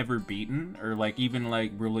have never beaten or like even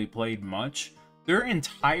like really played much. They're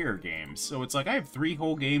entire games, so it's like I have 3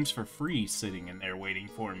 whole games for free sitting in there waiting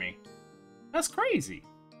for me. That's crazy.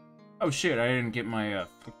 Oh shit, I didn't get my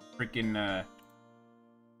freaking I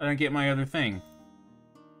didn't get my other thing.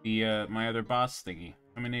 My other boss thingy.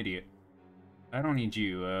 I'm an idiot. I don't need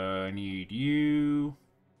you. I need you.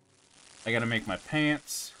 I gotta make my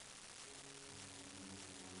pants.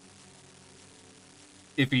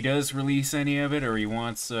 If he does release any of it, or he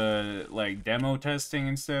wants, like, demo testing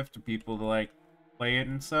and stuff to people to, like, play it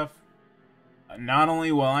and stuff, not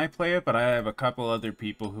only will I play it, but I have a couple other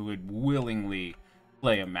people who would willingly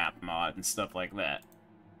play a map mod and stuff like that.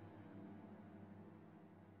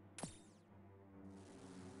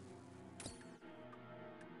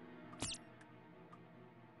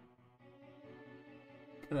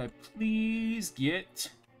 Could I please get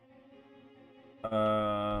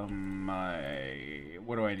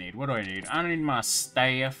what do I need? What do I need? I need my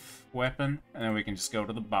staff weapon, and then we can just go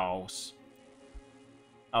to the boss.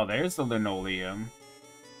 Oh, there's the linoleum.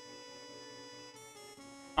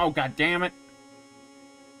 Oh, god damn it.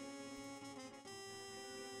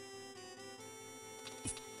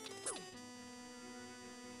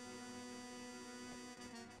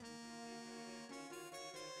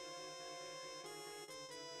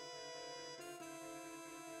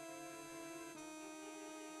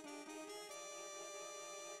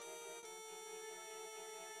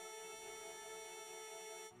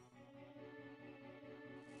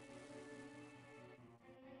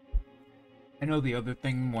 I know the other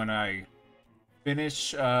thing when I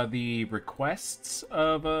finish the requests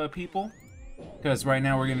of people, because right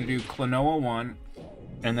now we're going to do Klonoa 1,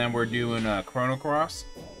 and then we're doing Chrono Cross.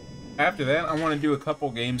 After that, I want to do a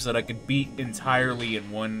couple games that I could beat entirely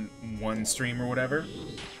in one stream or whatever.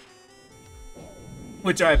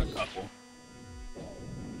 Which I have a couple.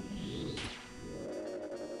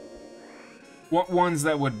 Ones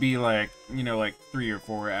that would be like, you know, like 3 or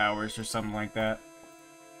 4 hours or something like that.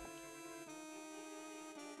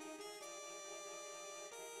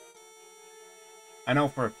 I know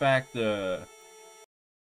for a fact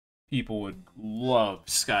people would love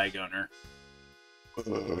Skygunner.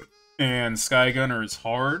 And Skygunner is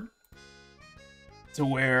hard to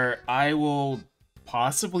where I will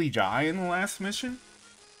possibly die in the last mission.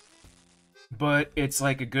 But it's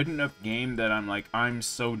like a good enough game that I'm like, I'm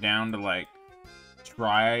so down to like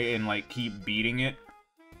try and like keep beating it.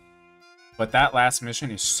 But that last mission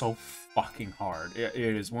is so fucking hard. It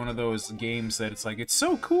is one of those games that it's like, it's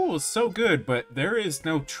so cool, it's so good, but there is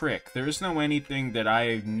no trick. There is no anything that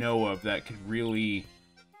I know of that could really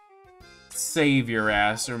save your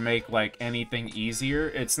ass or make like anything easier.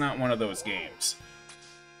 It's not one of those games.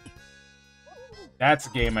 That's a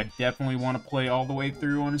game I definitely want to play all the way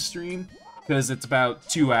through on a stream, because it's about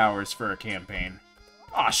 2 hours for a campaign.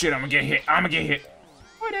 Aw, oh, shit, I'm gonna get hit. I'm gonna get hit.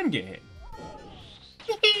 Oh, I didn't get hit.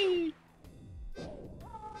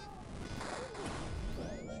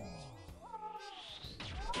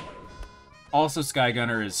 Also,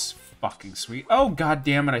 Skygunner is fucking sweet. Oh, god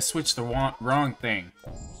damn it, I switched the wrong thing.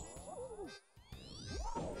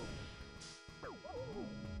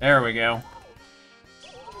 There we go.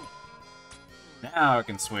 Now I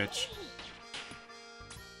can switch.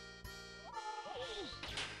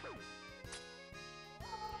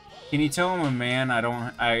 Can you tell I'm a man?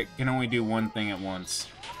 I can only do one thing at once.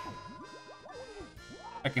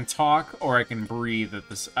 I can talk or I can breathe at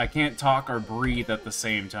this. I can't talk or breathe at the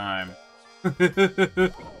same time.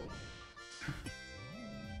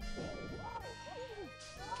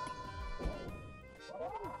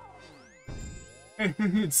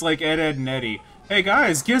 It's like Ed, Edd, and Eddy. Hey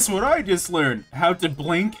guys, guess what I just learned? How to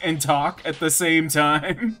blink and talk at the same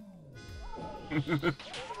time.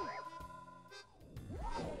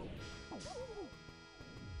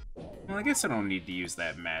 Well, I guess I don't need to use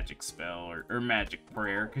that magic spell or magic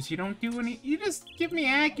prayer, because you don't do any... You just give me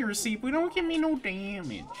accuracy, but don't give me no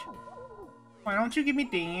damage. Why don't you give me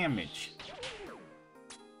damage?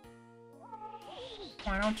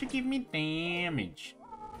 Why don't you give me damage?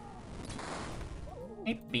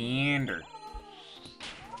 Hey, Bander.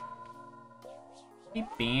 Hey,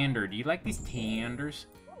 Bander, do you like these tanders?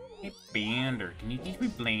 Hey, Bander, can you teach me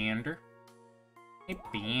Blander? Hey,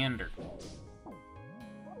 Bander.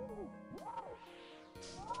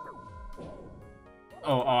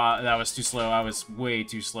 Oh, that was too slow. I was way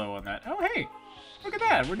too slow on that. Oh, hey! Look at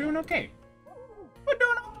that! We're doing okay. We're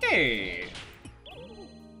doing okay!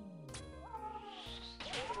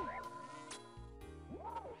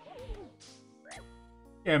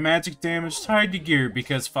 Yeah, magic damage tied to gear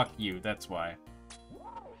because fuck you, that's why.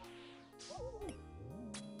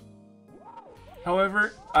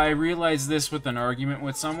 However, I realized this with an argument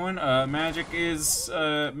with someone. Magic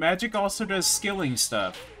also does skilling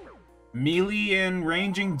stuff. Melee and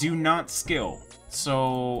ranging do not skill.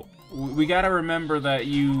 So, we gotta remember that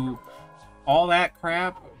all that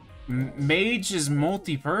crap, mage is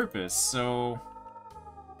multi-purpose, so...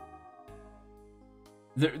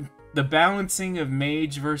 The balancing of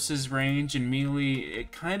mage versus range and melee,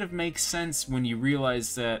 it kind of makes sense when you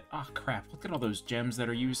realize that, oh crap, look at all those gems that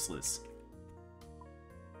are useless.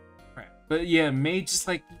 Crap. But yeah, mage is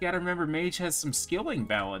like, you gotta remember, mage has some skilling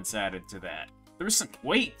balance added to that. There's some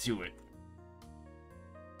weight to it.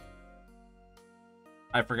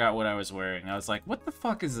 I forgot what I was wearing. I was like, what the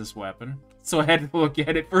fuck is this weapon? So I had to look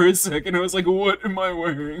at it for a second. I was like, what am I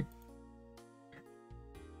wearing?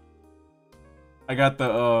 I got the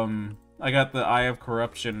Eye of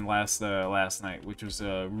Corruption last night, which was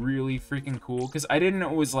really freaking cool because I didn't know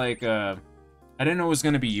it was like I didn't know it was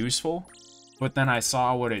gonna be useful, but then I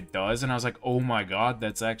saw what it does and I was like, oh my god,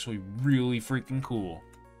 that's actually really freaking cool.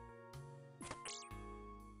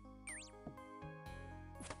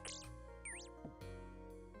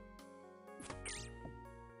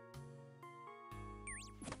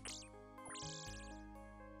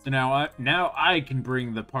 So now I can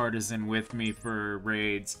bring the partisan with me for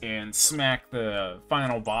raids and smack the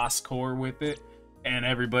final boss core with it, and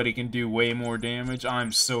everybody can do way more damage.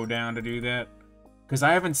 I'm so down to do that because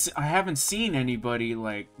I haven't seen anybody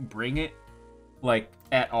like bring it like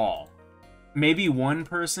at all. Maybe one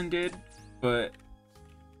person did, but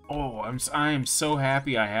oh, I am so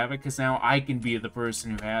happy I have it because now I can be the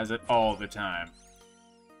person who has it all the time.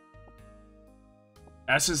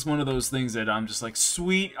 That's just one of those things that I'm just like,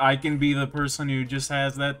 sweet, I can be the person who just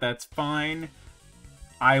has that, that's fine.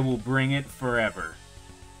 I will bring it forever.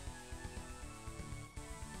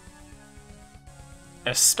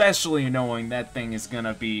 Especially knowing that thing is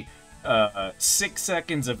gonna be 6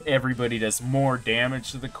 seconds of everybody does more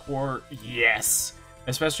damage to the core. Yes!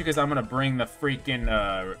 Especially because I'm gonna bring the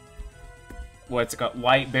freaking, what's it called,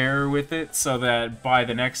 light bearer with it, so that by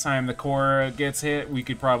the next time the core gets hit, we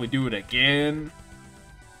could probably do it again.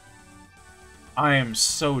 I am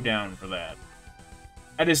so down for that.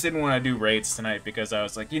 I just didn't want to do raids tonight because I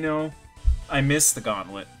was like, you know, I miss the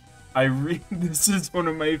Gauntlet. This is one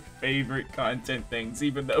of my favorite content things,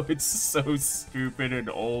 even though it's so stupid and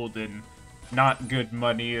old and not good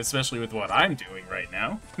money, especially with what I'm doing right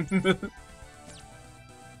now.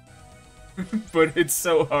 But it's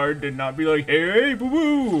so hard to not be like, hey,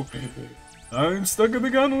 boo-boo! I'm stuck in the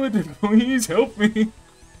Gauntlet, please help me!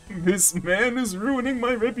 This man is ruining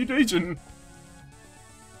my reputation!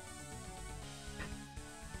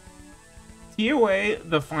 TOA,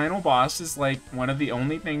 the final boss, is like one of the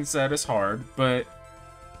only things that is hard, but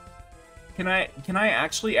can I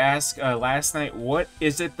actually ask last night, what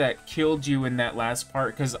is it that killed you in that last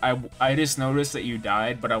part? Because I just noticed that you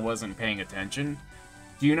died, but I wasn't paying attention.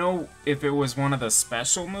 Do you know if it was one of the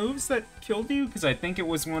special moves that killed you? Because I think it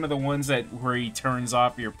was one of the ones where he turns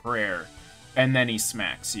off your prayer and then he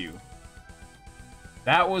smacks you.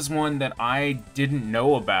 That was one that I didn't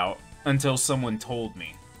know about until someone told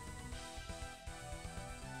me.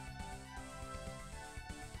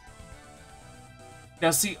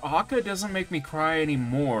 Now, see, Akka doesn't make me cry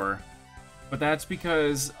anymore, but that's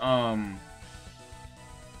because,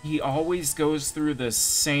 he always goes through the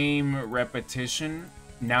same repetition.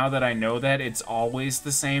 Now that I know that it's always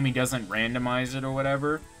the same, he doesn't randomize it or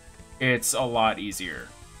whatever, it's a lot easier.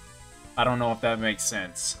 I don't know if that makes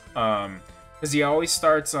sense. Because he always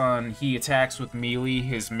starts on, he attacks with melee,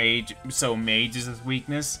 his mage, so mage is his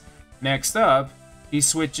weakness. Next up, he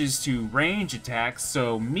switches to range attacks,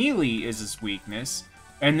 so melee is his weakness.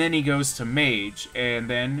 And then he goes to mage, and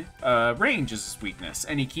then range is his weakness.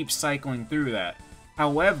 And he keeps cycling through that.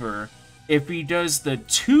 However, if he does the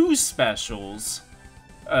 2 specials,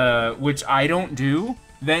 which I don't do,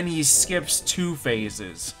 then he skips 2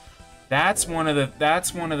 phases. That's one of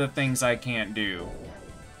the things I can't do.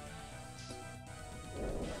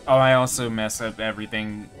 Oh, I also mess up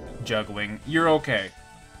everything juggling. You're okay.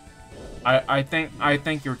 I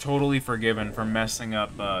think you're totally forgiven for messing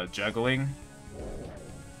up juggling.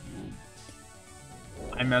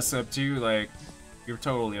 I mess up too, like, you're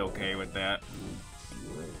totally okay with that.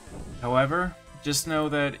 However, just know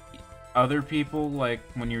that other people, like,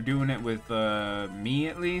 when you're doing it with me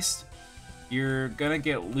at least, you're gonna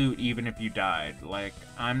get loot even if you died. Like,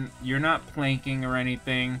 you're not planking or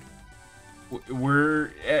anything.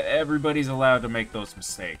 Everybody's allowed to make those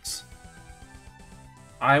mistakes.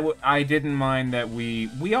 I didn't mind that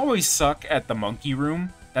we always suck at the monkey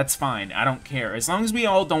room. That's fine, I don't care. As long as we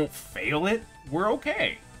all don't fail it, we're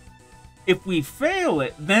okay. If we fail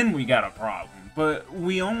it, then we got a problem. But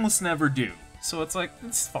we almost never do. So it's like,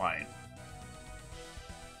 it's fine.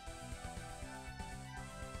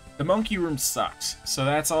 The monkey room sucks. So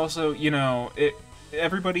that's also, you know,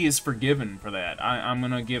 everybody is forgiven for that. I'm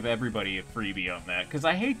gonna give everybody a freebie on that, because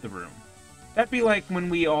I hate the room. That'd be like when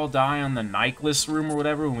we all die on the Nycless room or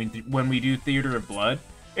whatever, when we do Theater of Blood.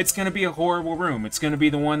 It's gonna be a horrible room. It's gonna be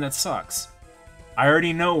the one that sucks. I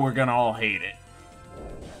already know we're gonna all hate it.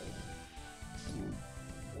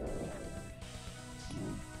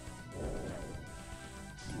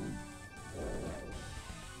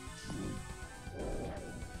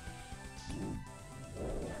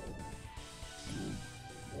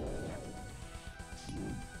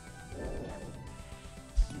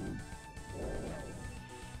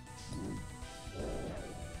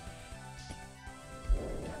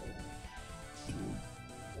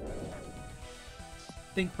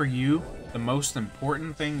 I think for you, the most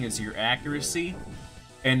important thing is your accuracy,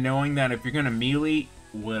 and knowing that if you're gonna melee,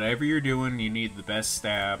 whatever you're doing, you need the best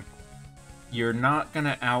stab. You're never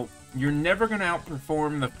gonna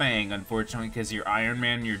outperform the Fang, unfortunately, because you're Iron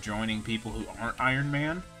Man, you're joining people who aren't Iron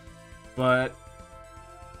Man, but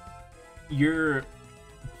you're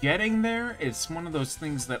getting there. It's one of those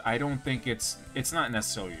things that I don't think it's not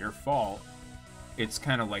necessarily your fault. It's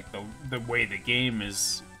kind of like the way the game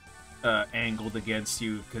is angled against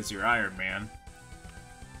you because you're Iron Man.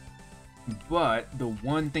 But the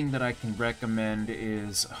one thing that I can recommend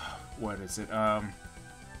is, what is it?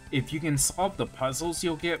 If you can solve the puzzles,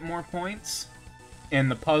 you'll get more points. And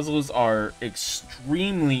the puzzles are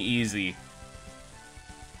extremely easy.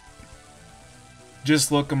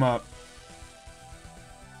 Just look them up.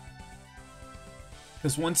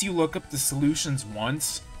 Because once you look up the solutions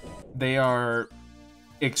once, they are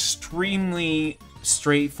extremely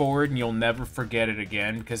straightforward, and you'll never forget it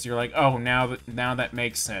again, because you're like, oh, now that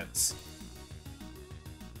makes sense.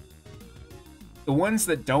 The ones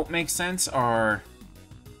that don't make sense are,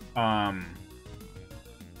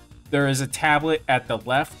 there is a tablet at the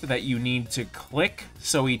left that you need to click,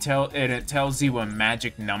 so it tells you a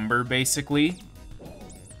magic number, basically.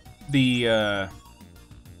 That's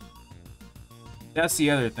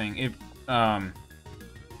the other thing.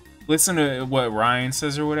 Listen to what Ryan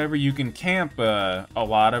says or whatever. You can camp a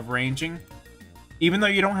lot of ranging. Even though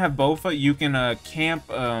you don't have Bofa, you can camp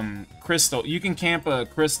crystal. You can camp a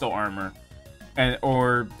crystal armor,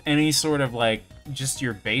 or any sort of like just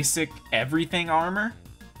your basic everything armor,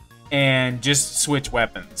 and just switch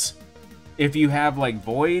weapons. If you have like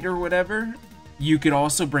Void or whatever, you could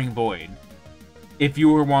also bring Void. If you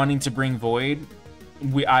were wanting to bring Void,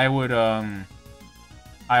 I would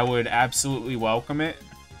absolutely welcome it.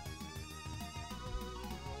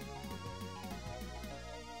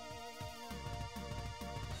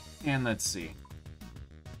 And let's see.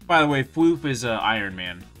 By the way, Floof is Iron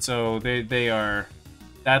Man, so they are.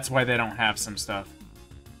 That's why they don't have some stuff.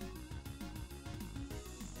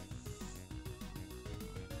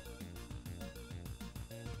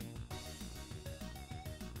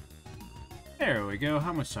 There we go.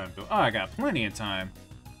 How much time do? Oh, I got plenty of time.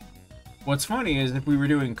 What's funny is if we were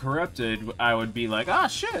doing Corrupted, I would be like, ah,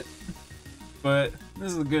 shit. But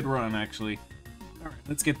this is a good run, actually. All right,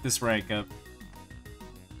 let's get this rank up.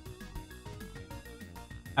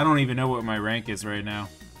 I don't even know what my rank is right now.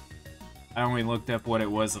 I only looked up what it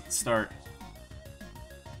was at the start.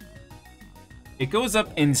 It goes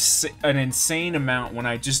up an insane amount when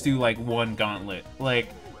I just do like one gauntlet. Like,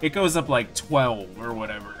 it goes up like 12 or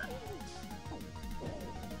whatever.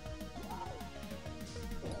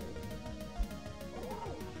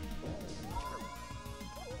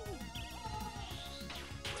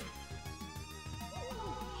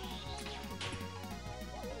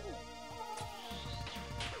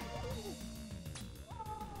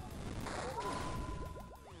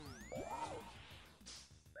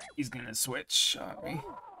 He's gonna switch on me.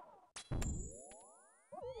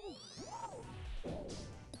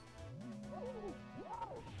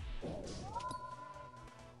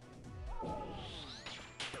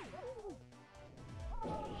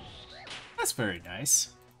 That's very nice.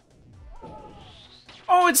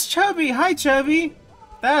 Oh, it's Chubby! Hi, Chubby!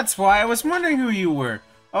 That's why I was wondering who you were.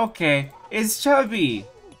 Okay, it's Chubby.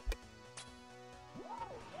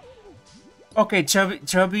 Okay,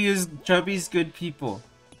 Chubby's good people.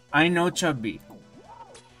 I know Chubby.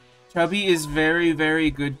 Chubby is very,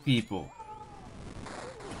 very good people.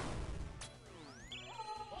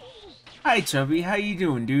 Hi, Chubby. How you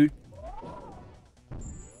doing, dude?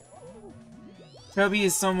 Chubby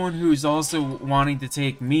is someone who's also wanting to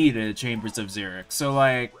take me to the Chambers of Xeric. So,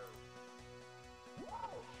 like...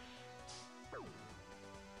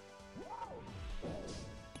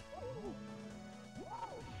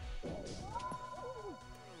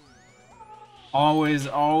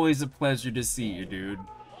 Always a pleasure to see you, dude.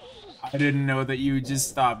 I didn't know that you just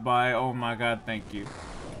stopped by. Oh my god, thank you.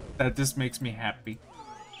 That just makes me happy.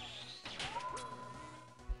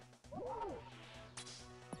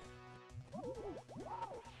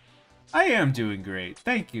 I am doing great,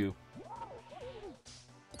 thank you.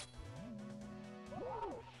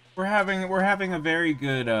 We're having a very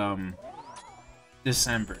good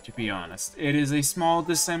December, to be honest. It is a small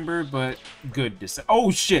December, but good December.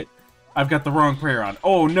 Oh shit! I've got the wrong prayer on.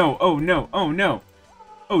 Oh no, oh no, oh no.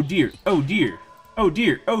 Oh dear, oh dear. Oh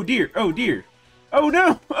dear, oh dear, oh dear. Oh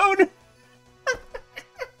no, oh no.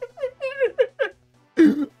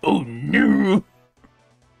 Oh no.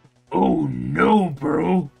 Oh no,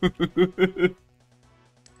 bro.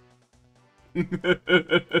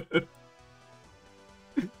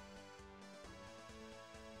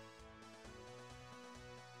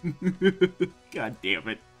 God damn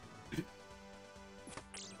it.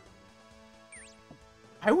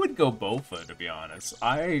 I would go Bofa, to be honest.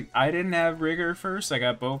 I didn't have Rigor first, I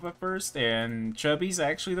got Bofa first, and Chubby's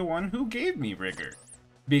actually the one who gave me Rigor.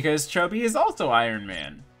 Because Chubby is also Iron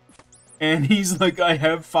Man. And he's like, I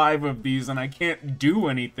have 5 of these and I can't do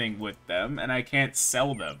anything with them, and I can't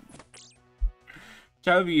sell them.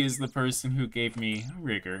 Chubby is the person who gave me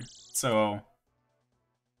Rigor, so...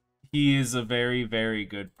 he is a very, very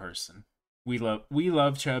good person. We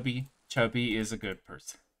love Chubby. Chubby is a good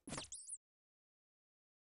person.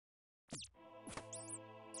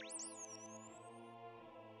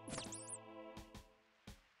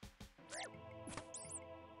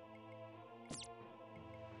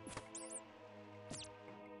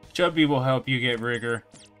 Chubby will help you get Rigor.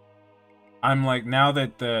 I'm like, now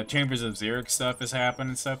that the Chambers of Xeric stuff has happened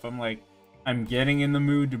and stuff, I'm like, I'm getting in the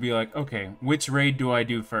mood to be like, okay, which raid do I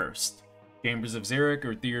do first? Chambers of Xeric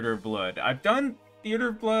or Theater of Blood? I've done Theater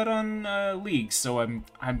of Blood on League, so I'm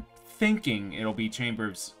thinking it'll be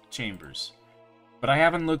Chambers. But I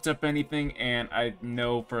haven't looked up anything, and I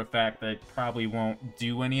know for a fact that I probably won't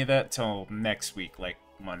do any of that till next week, like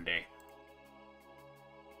Monday.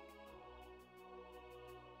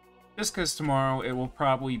 Just because tomorrow it will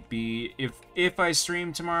probably be, if I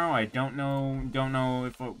stream tomorrow, I don't know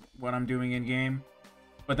if what I'm doing in game,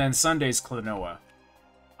 but then Sunday's Klonoa.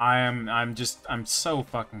 I'm so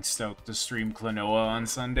fucking stoked to stream Klonoa on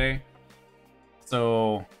Sunday.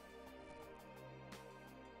 So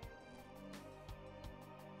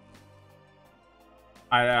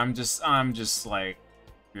I'm just like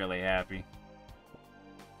really happy.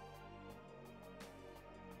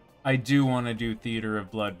 I do want to do Theater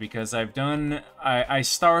of Blood because I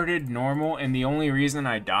started normal, and the only reason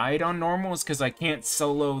I died on normal is because I can't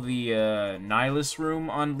solo the Nihilus room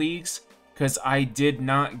on Leagues, because I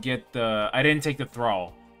didn't take the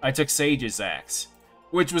Thrall. I took Sage's Axe,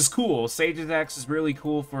 which was cool. Sage's Axe is really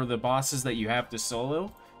cool for the bosses that you have to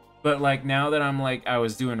solo, but like now that I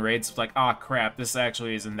was doing raids, it's like, ah, crap, this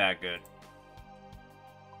actually isn't that good.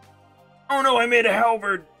 Oh no, I made a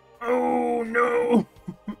halberd! Oh no!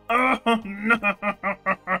 Oh no!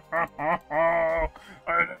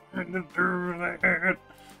 I didn't mean to do that.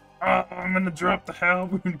 I'm gonna drop the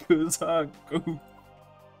halberd because I go.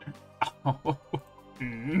 Oh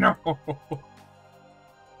no!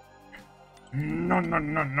 No, no,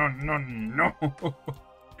 no, no, no, no.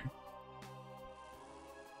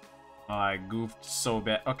 I goofed so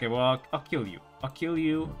bad. Okay, well, I'll kill you. I'll kill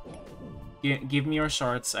you. Give me your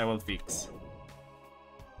shards, I will fix.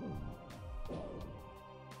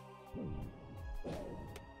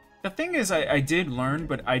 The thing is, I did learn,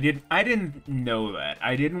 but I didn't know that.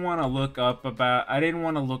 I didn't want to look up a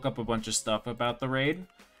bunch of stuff about the raid,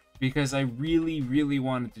 because I really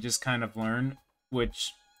wanted to just kind of learn,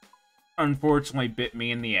 which unfortunately bit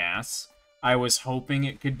me in the ass. I was hoping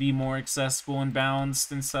it could be more accessible and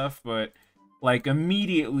balanced and stuff, but like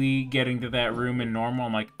immediately getting to that room in normal,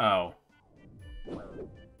 I'm like, oh,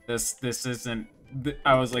 this isn't.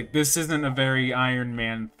 I was like, this isn't a very Iron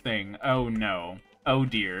Man thing. Oh no. Oh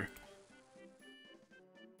dear.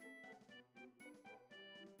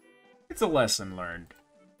 It's a lesson learned.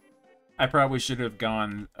 I probably should have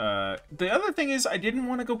gone, the other thing is, I didn't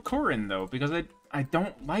want to go Corrin, though, because I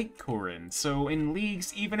don't like Corrin. So in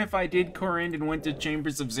Leagues, even if I did Corrin and went to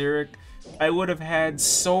Chambers of Xeric, I would have had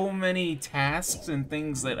so many tasks and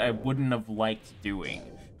things that I wouldn't have liked doing.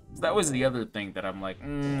 So that was the other thing that I'm like,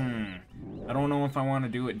 I don't know if I want to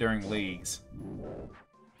do it during Leagues.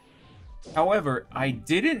 However, I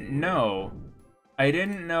didn't know,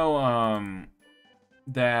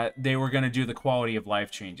 that they were going to do the quality of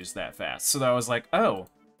life changes that fast. So I was like, oh,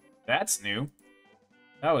 that's new.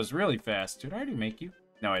 That was really fast. Did I already make you?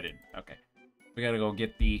 No, I didn't. Okay. We gotta go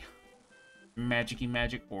get the magic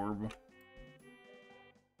orb.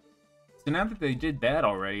 So now that they did that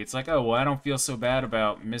already, it's like, oh, well, I don't feel so bad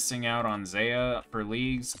about missing out on Zaya for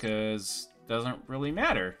Leagues, because it doesn't really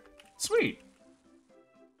matter. Sweet.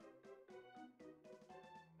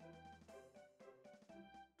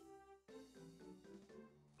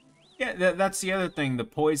 Yeah, that's the other thing, the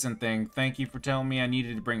poison thing. Thank you for telling me I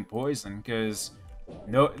needed to bring poison, because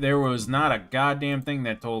no, there was not a goddamn thing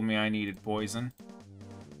that told me I needed poison.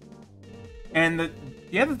 And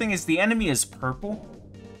the other thing is the enemy is purple.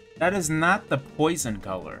 That is not the poison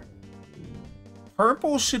color.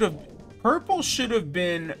 Purple should have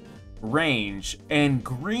been range, and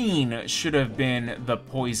green should have been the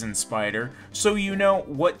poison spider. So you know,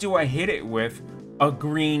 what do I hit it with? A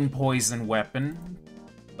green poison weapon.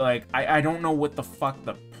 Like, I don't know what the fuck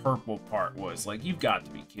the purple part was. Like, you've got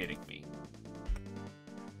to be kidding me.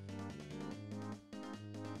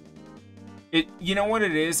 You know what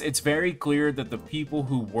it is? It's very clear that the people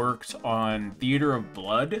who worked on Theater of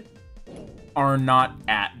Blood are not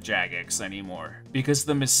at Jagex anymore. Because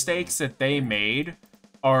the mistakes that they made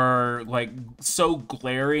are, like, so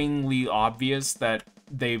glaringly obvious that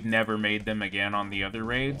they've never made them again on the other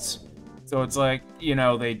raids. So it's like, you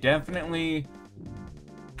know, they definitely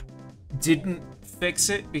didn't fix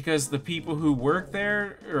it, because the people who worked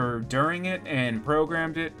there or during it and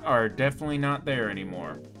programmed it are definitely not there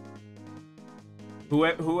anymore.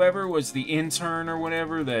 Whoever was the intern or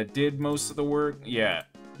whatever that did most of the work, yeah,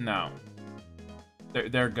 no.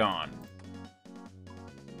 They're gone.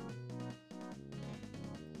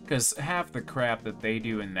 Because half the crap that they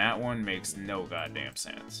do in that one makes no goddamn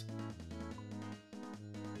sense.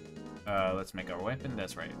 Let's make our weapon.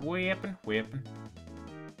 That's right. Weapon.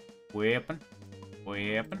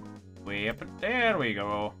 There we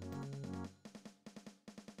go.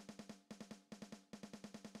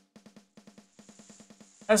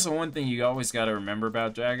 That's the one thing you always got to remember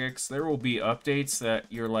about Jagex. There will be updates that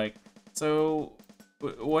you're like, so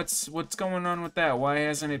what's going on with that? Why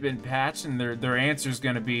hasn't it been patched? And their answer's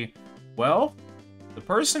going to be, well, the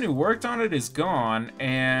person who worked on it is gone,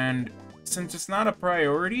 and since it's not a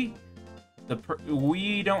priority,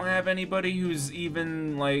 we don't have anybody who's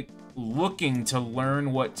even, like, looking to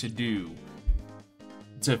learn what to do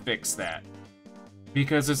to fix that.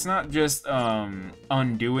 Because it's not just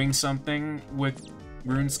undoing something with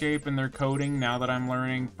RuneScape and their coding, now that I'm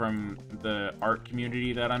learning from the art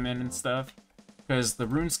community that I'm in and stuff. Because the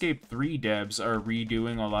RuneScape 3 devs are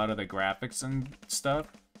redoing a lot of the graphics and stuff.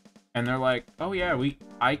 And they're like, oh yeah,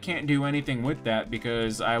 I can't do anything with that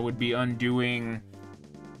because I would be undoing...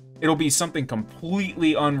 It'll be something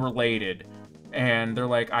completely unrelated. And they're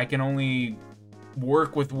like, I can only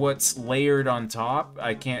work with what's layered on top.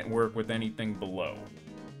 I can't work with anything below.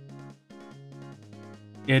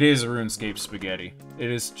 It is RuneScape spaghetti.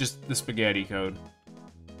 It is just the spaghetti code.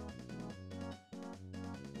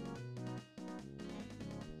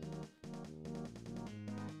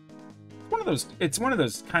 It's one of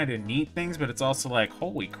those kind of neat things, but it's also like,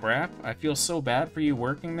 holy crap, I feel so bad for you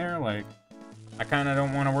working there. Like, I kind of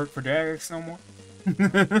don't want to work for Jagex no more.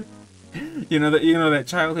 you know that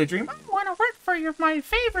childhood dream. I want to work for my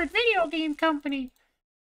favorite video game company.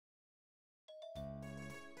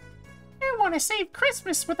 I want to save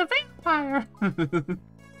Christmas with a vampire.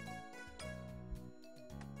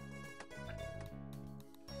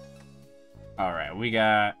 All right, we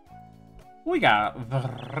got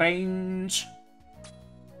the range.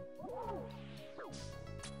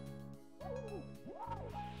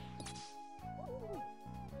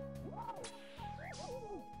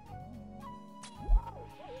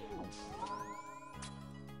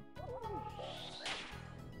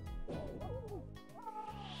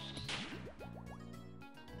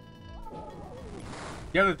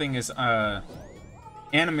 The other thing is,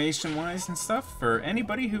 animation-wise and stuff, for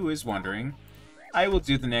anybody who is wondering, I will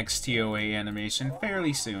do the next TOA animation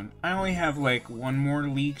fairly soon. I only have, like, one more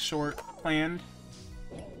League short planned,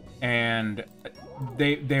 and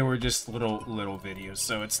they were just little videos,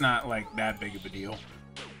 so it's not, like, that big of a deal.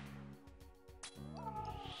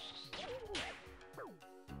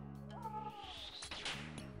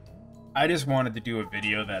 I just wanted to do a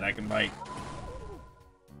video that I can, like,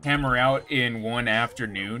 hammer out in one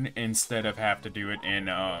afternoon instead of have to do it in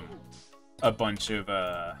a bunch of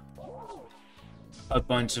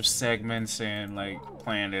segments and like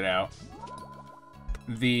plan it out.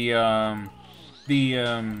 The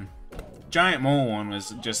giant mole one was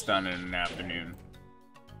just done in an afternoon,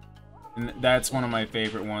 and that's one of my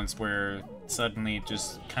favorite ones where suddenly it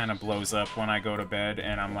just kind of blows up when I go to bed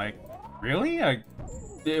and I'm like, really?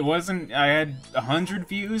 It wasn't. I had 100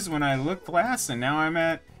 views when I looked last, and now I'm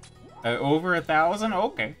at over 1,000?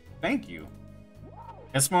 Okay, thank you.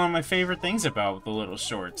 That's one of my favorite things about the little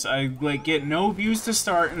shorts. I, like, get no views to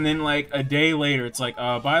start, and then, like, a day later, it's like,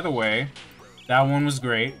 by the way, that one was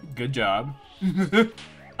great. Good job.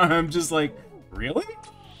 I'm just like, really?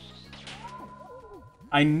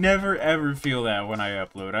 I never, ever feel that when I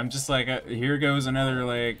upload. I'm just like, here goes another,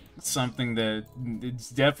 like, something that it's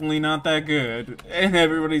definitely not that good. And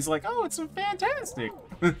everybody's like, oh, it's fantastic.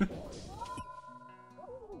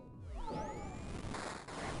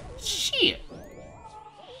 Shit.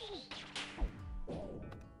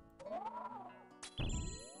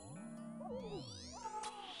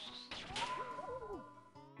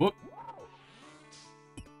 Whoop.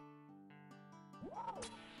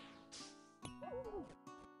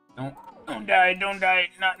 Don't die, don't die.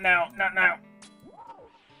 Not now, not now.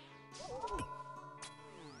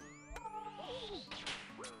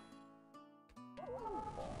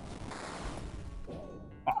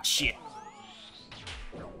 Oh shit.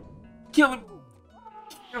 Kill him!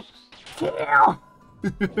 Kill!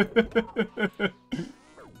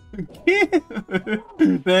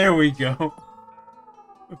 There we go.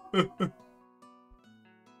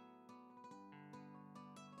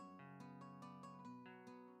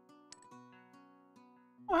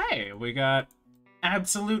 Oh, hey, we got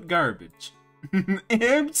absolute garbage.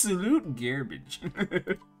 Absolute garbage.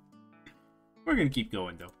 We're gonna keep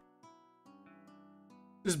going, though.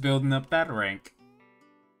 Just building up that rank.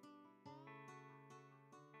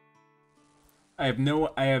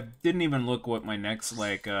 didn't even look what my next,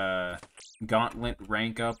 like, Gauntlet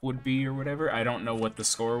rank up would be or whatever. I don't know what the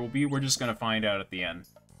score will be. We're just gonna find out at the end.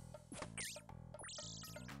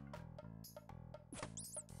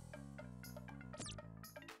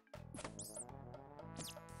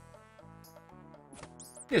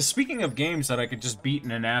 Yeah, speaking of games that I could just beat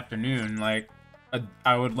in an afternoon, like,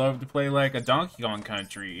 I would love to play, like, a Donkey Kong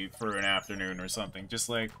Country for an afternoon or something. Just,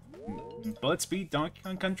 like, let's beat Donkey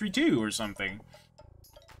Kong Country 2 or something.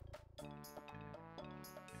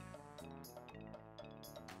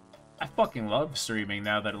 I fucking love streaming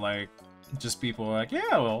now that, like, just people are like,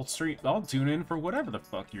 yeah, well, I'll tune in for whatever the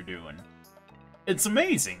fuck you're doing. It's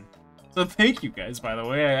amazing. So thank you guys, by the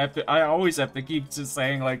way. I always have to keep just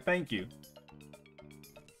saying, like, thank you.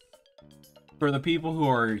 For the people who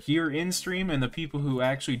are here in stream and the people who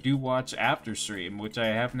actually do watch after stream, which I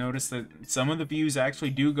have noticed that some of the views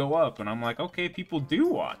actually do go up, and I'm like, okay, people do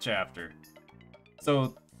watch after.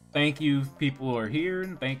 So, thank you people who are here,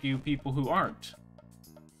 and thank you people who aren't.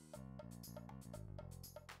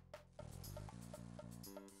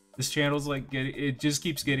 This channel's like, it just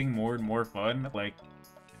keeps getting more and more fun. Like,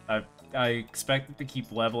 I expect it to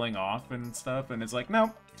keep leveling off and stuff, and it's like,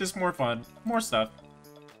 nope, just more fun, more stuff.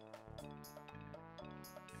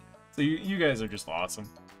 So you guys are just awesome.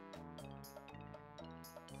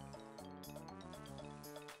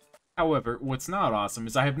 However, what's not awesome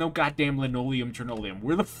is I have no goddamn linoleum trinoleum.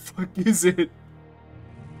 Where the fuck is it?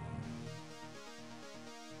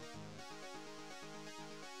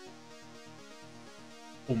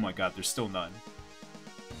 Oh my god, there's still none.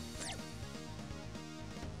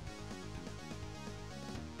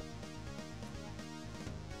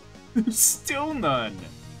 There's still none.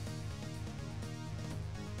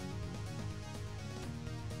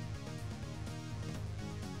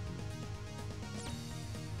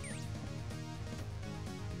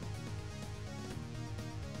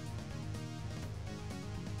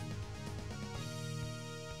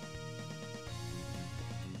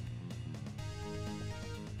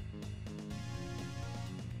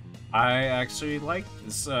 I actually like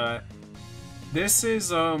this. This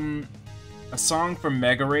is a song from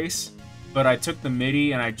Mega Race, but I took the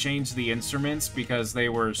MIDI and I changed the instruments because they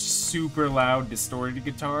were super loud, distorted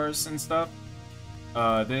guitars and stuff.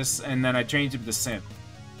 And then I changed it to synth.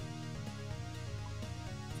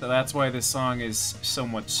 So that's why this song is so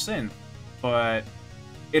much synth, but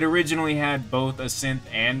it originally had both a synth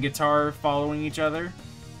and guitar following each other.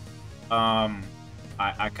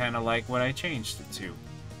 I kind of like what I changed it to.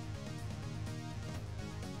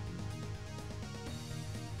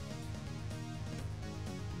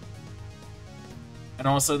 And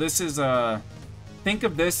also, this is think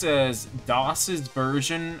of this as DOS's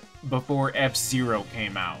version before F-Zero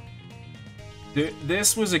came out.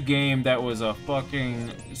 This was a game that was a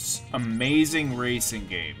fucking amazing racing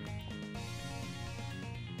game.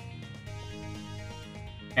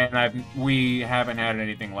 And we haven't had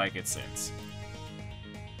anything like it since.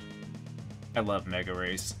 I love Mega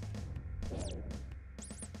Race.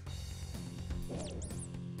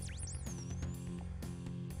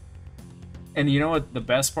 And you know what the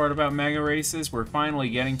best part about Mega Race is? We're finally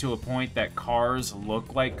getting to a point that cars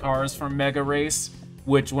look like cars from Mega Race.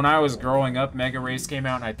 Which, when I was growing up, Mega Race came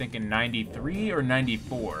out, I think, in 93 or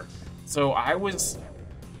 94. So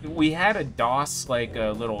we had a DOS, like a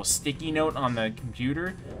little sticky note on the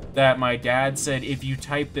computer that my dad said, if you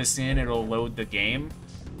type this in, it'll load the game.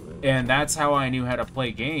 And that's how I knew how to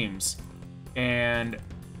play games. And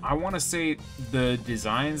I want to say the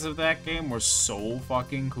designs of that game were so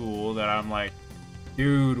fucking cool that I'm like,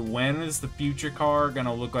 dude, when is the future car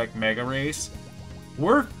gonna look like Mega Race?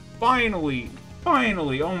 We're finally,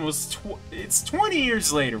 almost, it's 20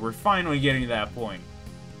 years later, we're finally getting to that point.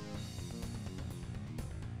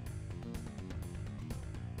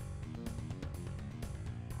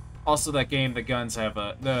 Also, that game,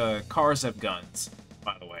 the cars have guns,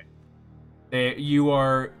 by the way. You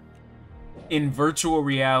are in virtual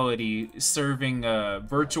reality serving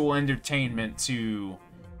virtual entertainment to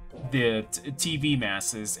the TV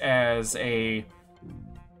masses as a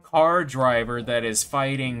car driver that is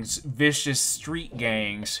fighting vicious street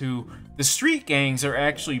gangs the street gangs are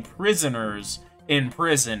actually prisoners in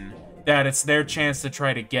prison that it's their chance to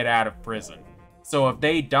try to get out of prison. So if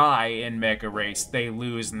they die in Mega Race, they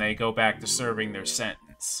lose and they go back to serving their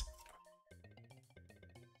sentence.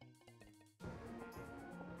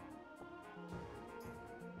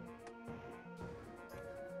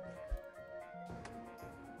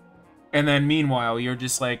 And then meanwhile, you're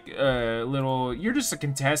just like you're just a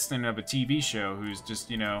contestant of a TV show who's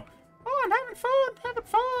just, you know, oh, I'm having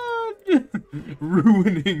fun,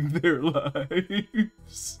 ruining their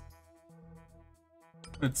lives.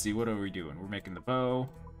 Let's see, what are we doing? We're making the bow.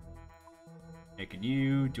 Making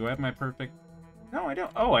you. Do I have my perfect? No, I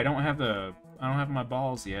don't. Oh, I don't have my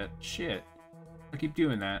balls yet. Shit. I keep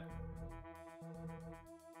doing that.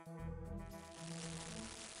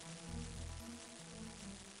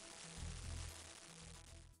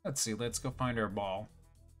 Let's see, let's go find our ball.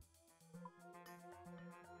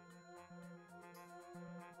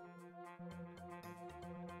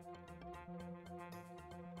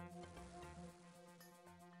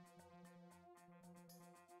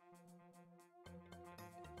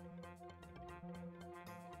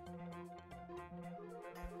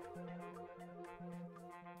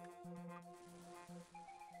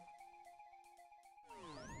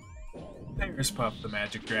 There's Puff the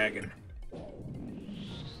Magic Dragon.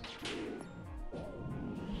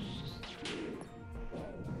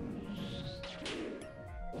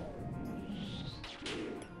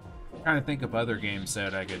 Trying to think of other games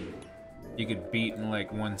that you could beat in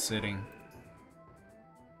like one sitting.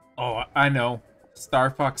 Oh, I know. Star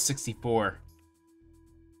Fox 64.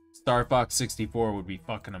 Star Fox 64 would be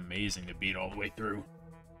fucking amazing to beat all the way through.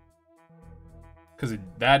 Because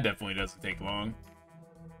that definitely doesn't take long.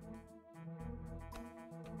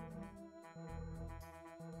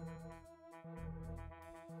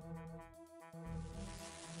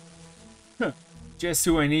 Just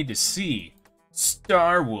who I need to see.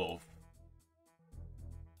 Star Wolf.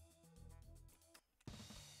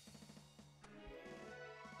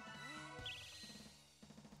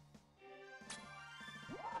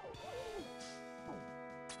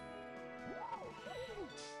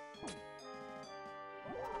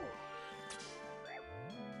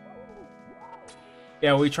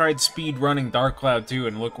 Yeah, we tried speed running Dark Cloud 2,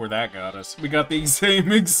 and look where that got us. We got the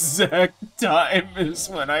same exact time as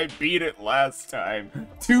when I beat it last time.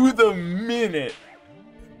 To the minute!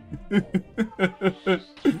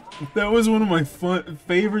 That was one of my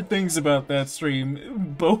favorite things about that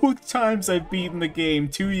stream. Both times I've beaten the game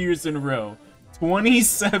 2 years in a row.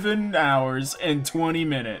 27 hours and 20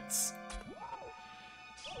 minutes.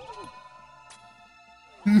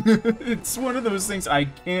 It's one of those things I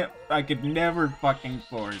could never fucking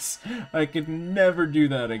force. I could never do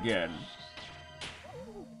that again.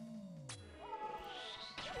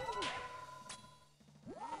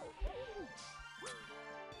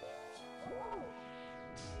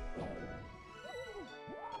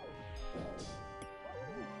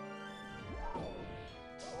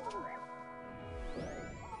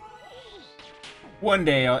 One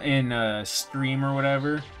day in a stream or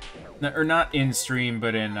whatever, or not in stream,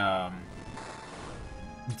 but in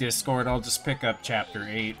Discord, I'll just pick up Chapter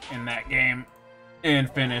 8 in that game and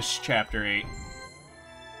finish Chapter 8.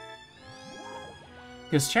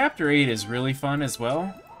 Because Chapter 8 is really fun as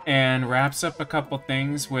well, and wraps up a couple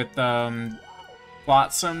things with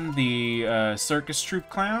Flotsam, the circus troupe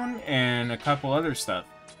clown, and a couple other stuff.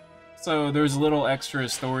 So there's a little extra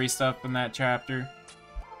story stuff in that chapter.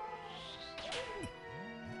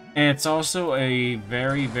 And it's also a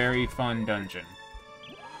very, very fun dungeon.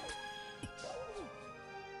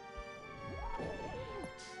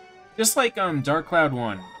 Just like Dark Cloud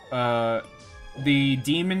 1, the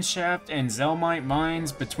Demon Shaft and Zelmite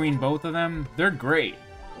mines between both of them, they're great.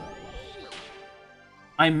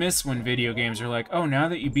 I miss when video games are like, oh, now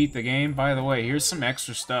that you beat the game, by the way, here's some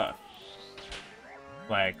extra stuff.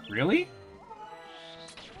 Like, really?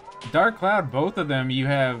 Dark Cloud, both of them, you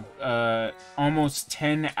have almost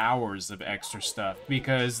 10 hours of extra stuff,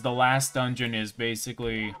 because the last dungeon is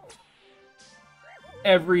basically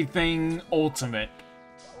everything ultimate.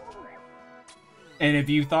 And if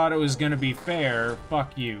you thought it was gonna be fair,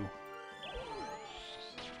 fuck you.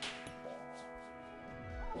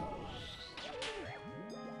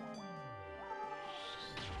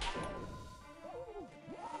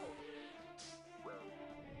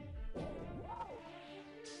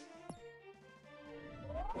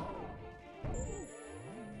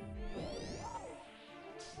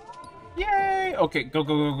 Yay! Okay, go,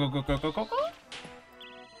 go, go, go, go, go, go, go, go.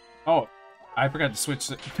 Oh, I forgot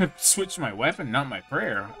to switch my weapon, not my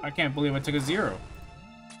prayer. I can't believe I took a 0.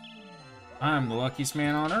 I'm the luckiest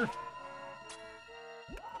man on Earth.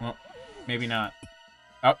 Well, maybe not.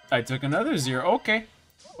 Oh, I took another 0. Okay.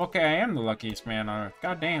 Okay, I am the luckiest man on Earth.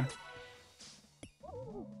 God damn.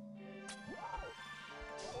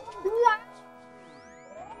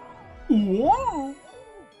 Whoa!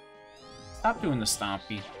 Stop doing the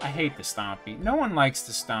stompy. I hate the stompy. No one likes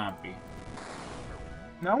the stompy.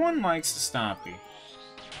 No one likes the stompy.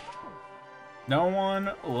 No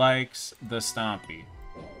one likes the stompy.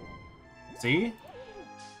 See?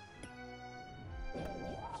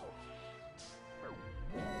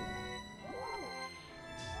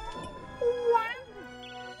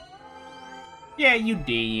 Yeah, you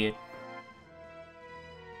did.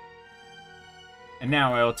 And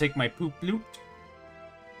now I'll take my poop loot.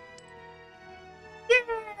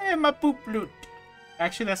 Yeah, my poop loot.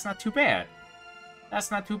 Actually, that's not too bad.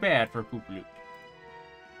 That's not too bad for poop loot.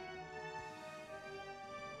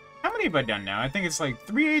 How many have I done now? I think it's like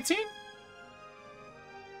 318?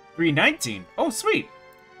 319. Oh, sweet.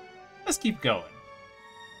 Let's keep going.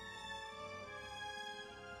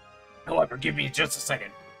 However, give me just a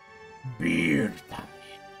second. Beard time.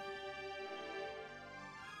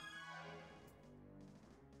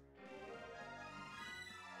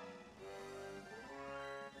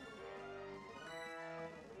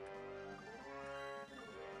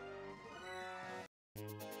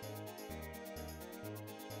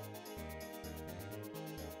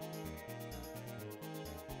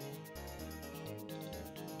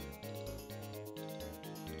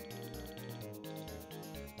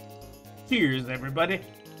 Cheers, everybody.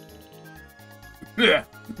 That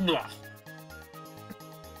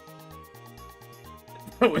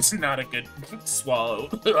was not a good swallow.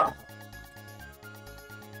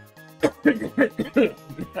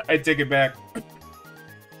 I take it back.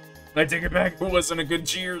 I take it back. It wasn't a good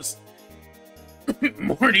cheers.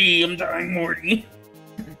 Morty, I'm dying, Morty.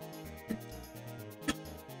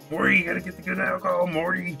 Morty, you gotta get the good alcohol,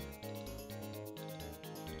 Morty.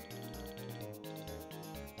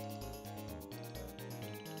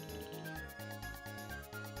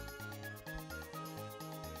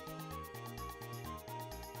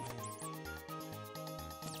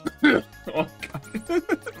 Oh god.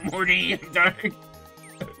 Morty, I'm dying.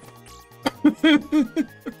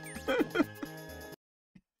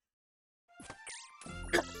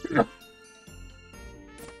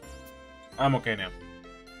 I'm okay now.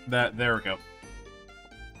 There we go.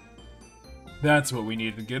 That's what we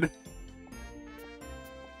need to get.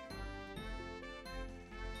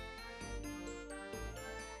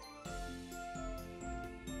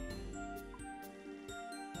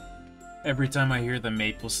 Every time I hear the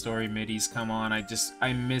MapleStory midis come on, I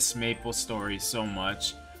miss MapleStory so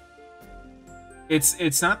much.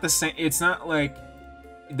 It's not the same. It's not like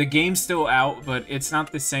the game's still out, but it's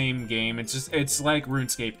not the same game. It's like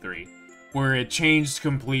RuneScape 3, where it changed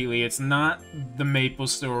completely. It's not the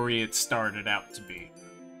MapleStory it started out to be.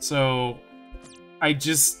 So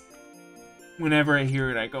whenever I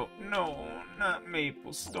hear it, I go, no, not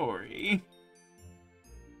MapleStory.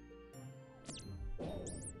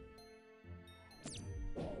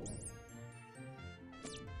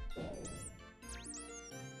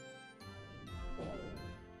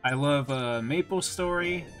 I love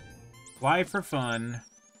MapleStory, Fly for Fun,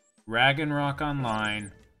 Rag&Rock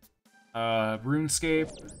Online,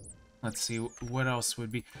 RuneScape. Let's see, what else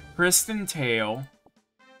would be? Kristen Tale.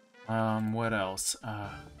 What else?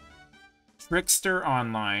 Trickster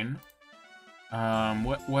Online.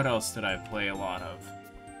 What else did I play a lot of?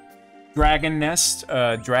 Dragon Nest.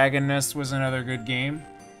 Dragon Nest was another good game.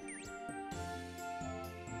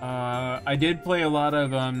 I did play a lot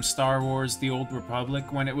of Star Wars: The Old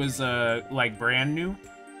Republic when it was like brand new.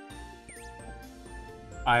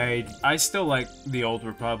 I still like The Old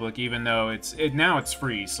Republic, even though now it's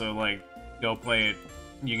free, so like go play it.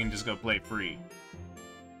 You can just go play free.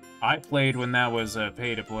 I played when that was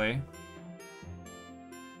pay to play.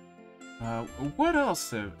 What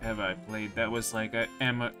else have I played that was like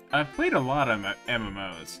I've played a lot of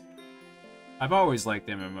MMOs. I've always liked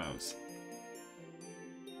MMOs.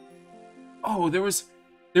 Oh, there was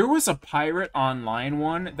a Pirate Online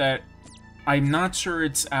one that I'm not sure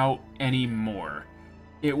it's out anymore.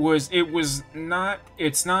 It's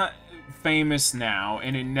not famous now,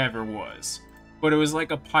 and it never was. But it was like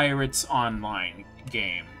a Pirates Online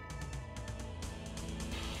game.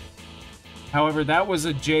 However, that was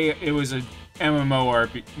it was a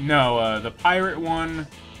MMORPG. No, the pirate one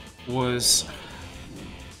was...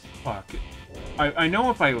 Fuck. I know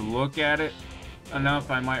if I look at it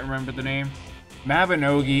enough, I might remember the name.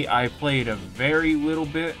 Mabinogi, I played a very little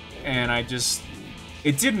bit, and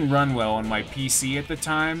it didn't run well on my PC at the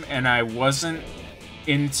time, and I wasn't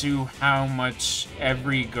into how much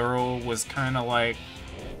every girl was kind of like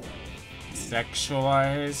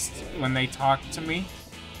sexualized when they talked to me.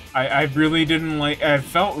 I really didn't like... I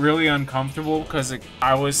felt really uncomfortable because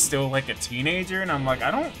I was still like a teenager, and I'm like,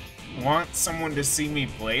 I don't want someone to see me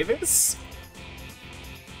play this.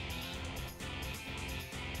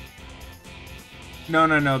 No.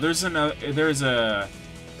 There's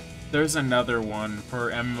another one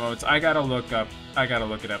for MMOs. I gotta look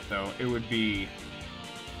it up though. It would be...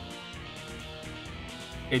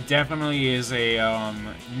 It definitely is a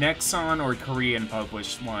Nexon or Korean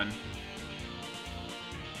published one.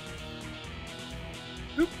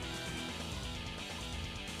 Oop.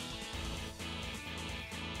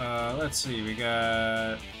 Let's see, we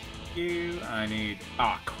got you. I need...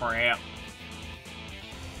 Aw, crap.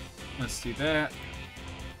 Let's do that.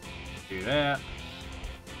 Do that.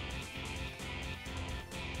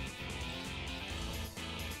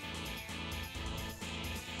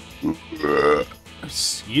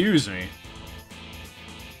 Excuse me.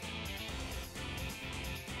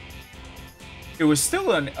 It was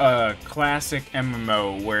still a classic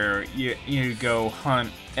MMO where you go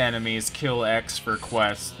hunt enemies, kill X for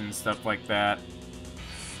quests and stuff like that.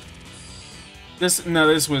 This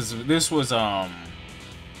was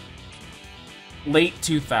late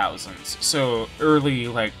 2000s, so early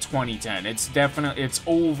like 2010. It's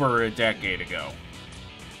over a decade ago.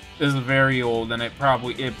 This is very old, and it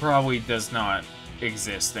probably does not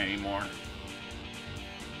exist anymore.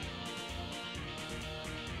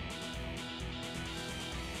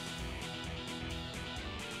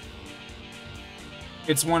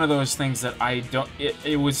 It's one of those things that I don't...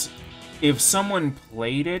 It was... If someone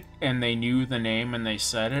played it and they knew the name and they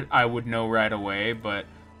said it, I would know right away, but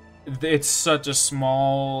it's such a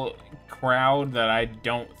small crowd that I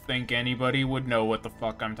don't think anybody would know what the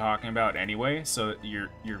fuck I'm talking about anyway, so you're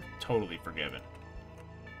totally forgiven.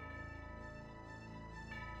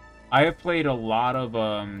 I have played a lot of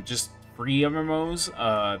just free MMOs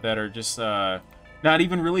that are just not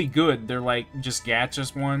even really good. They're like just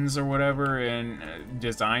gachas ones or whatever, and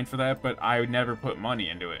designed for that, but I would never put money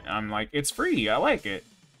into it. I'm like, it's free, I like it.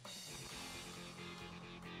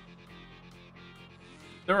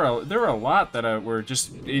 There are a lot that were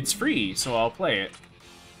just, it's free, so I'll play it.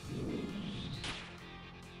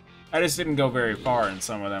 I just didn't go very far in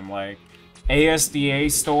some of them, like ASDA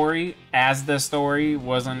story, Asda story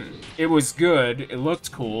wasn't... It was good, it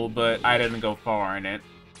looked cool, but I didn't go far in it.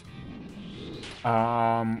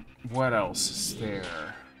 What else is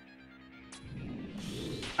there?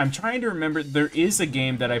 I'm trying to remember. There is a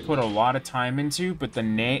game that I put a lot of time into, but the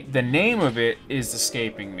name of it is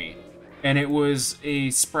escaping me. And it was a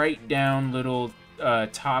sprite down little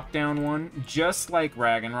top down one, just like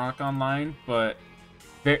Ragnarok Online, but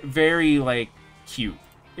very like cute.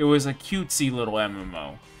 It was a cutesy little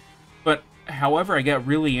MMO. But however, I got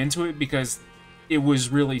really into it because it was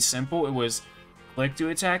really simple. It was click to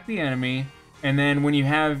attack the enemy, and then when you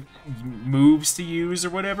have moves to use or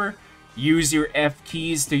whatever, use your F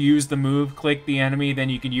keys to use the move, click the enemy, then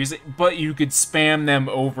you can use it. But you could spam them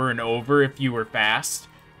over and over if you were fast,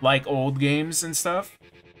 like old games and stuff.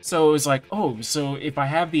 So it was like, oh, so if I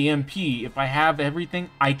have the MP, if I have everything,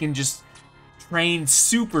 I can just train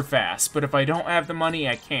super fast. But if I don't have the money,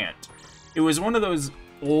 I can't. It was one of those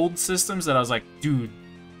old systems that I was like, dude,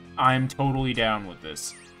 I'm totally down with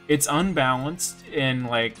this. It's unbalanced and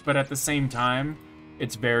like, but at the same time,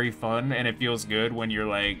 it's very fun and it feels good when you're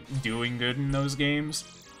like doing good in those games.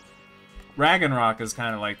 Ragnarok is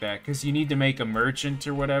kind of like that because you need to make a merchant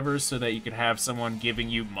or whatever so that you could have someone giving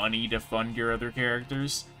you money to fund your other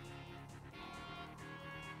characters.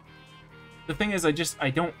 The thing is, I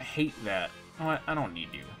don't hate that. I don't need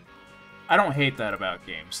you. I don't hate that about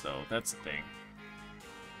games though. That's the thing.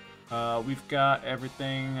 We've got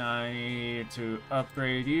everything I need to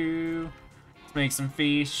upgrade you. Let's make some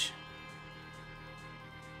fish.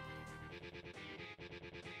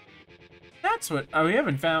 That's what... Oh, we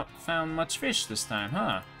haven't found much fish this time,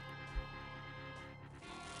 huh?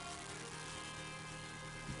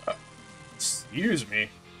 Excuse me.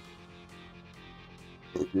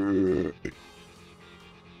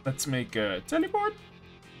 Let's make a teleport.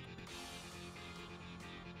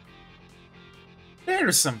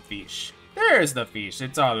 There's some fish. There's the fish.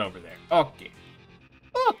 It's all over there. Okay.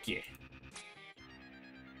 Okay.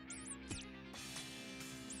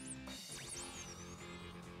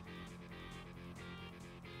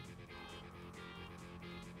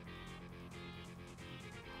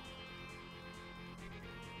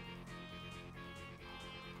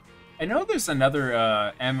 I know there's another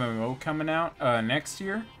MMO coming out next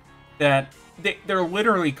year that they're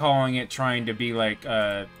literally calling it trying to be like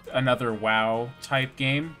another WoW type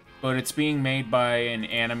game, but it's being made by an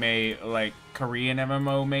anime like Korean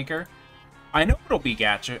MMO maker. I know it'll be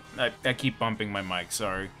gacha. I keep bumping my mic,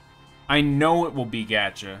 sorry. I know it will be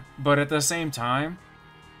gacha, but at the same time,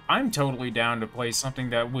 I'm totally down to play something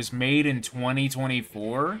that was made in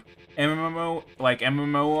 2024. MMO, like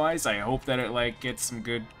MMO-wise, I hope that it like gets some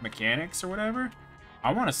good mechanics or whatever.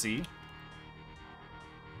 I want to see.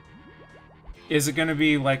 Is it gonna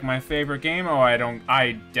be like my favorite game? Oh,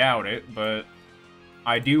 I doubt it, but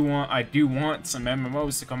I do want some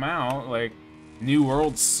MMOs to come out. Like, New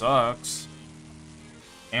World sucks.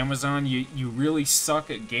 Amazon, you really suck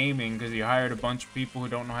at gaming because you hired a bunch of people who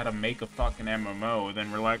don't know how to make a fucking MMO.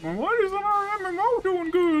 Then we're like, well, why isn't our MMO doing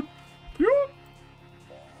good? Yeah.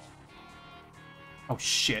 Oh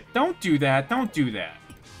shit, don't do that, don't do that.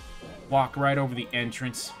 Walk right over the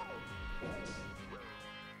entrance.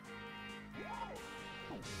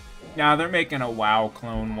 Now they're making a WoW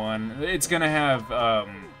clone one. It's gonna have,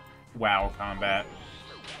 WoW combat.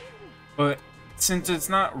 But since it's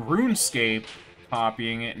not RuneScape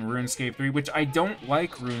copying it in RuneScape 3, which I don't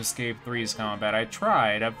like RuneScape 3's combat.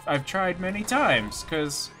 I've tried many times,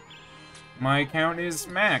 because my account is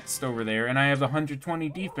maxed over there, and I have the 120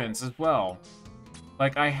 defense as well.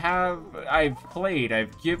 Like, I've played,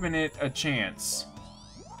 I've given it a chance.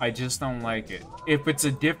 I just don't like it. If it's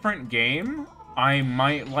a different game, I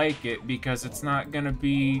might like it because it's not gonna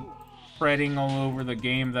be spreading all over the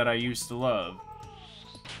game that I used to love.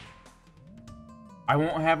 I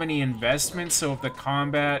won't have any investment, so if the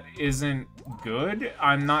combat isn't good,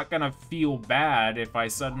 I'm not gonna feel bad if I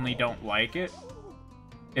suddenly don't like it.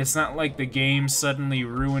 It's not like the game suddenly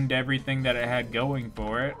ruined everything that it had going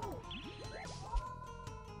for it.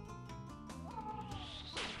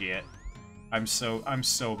 Shit. I'm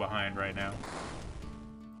so behind right now.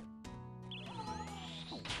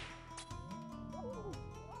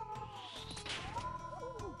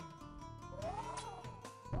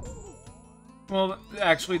 Well,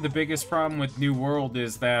 actually, the biggest problem with New World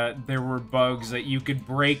is that there were bugs that you could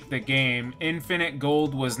break the game. Infinite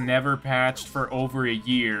Gold was never patched for over a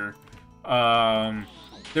year.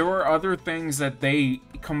 There were other things that they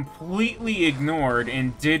completely ignored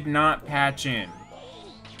and did not patch in.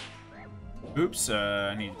 Oops,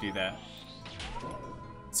 I need to do that.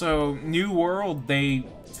 So, New World, they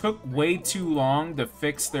took way too long to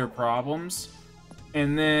fix their problems.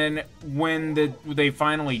 And then, when they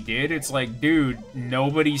finally did, it's like, dude,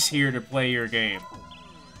 nobody's here to play your game.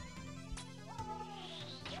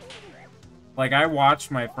 Like, I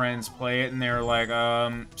watched my friends play it, and they're like,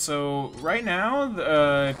 so right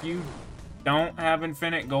now, if you don't have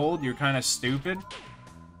infinite gold, you're kind of stupid.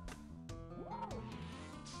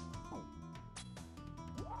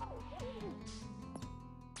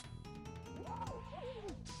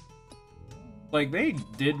 Like, they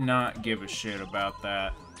did not give a shit about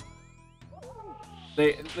that.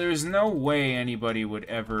 There's no way anybody would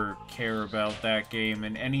ever care about that game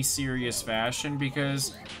in any serious fashion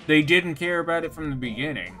because they didn't care about it from the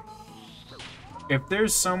beginning. If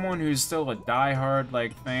there's someone who's still a diehard,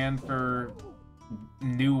 like, fan for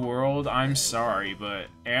New World, I'm sorry, but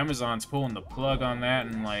Amazon's pulling the plug on that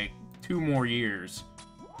in, like, 2 more years.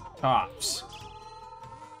 Tops.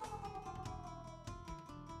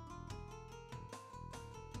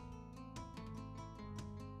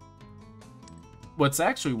 What's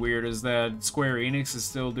actually weird is that Square Enix is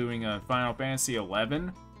still doing a Final Fantasy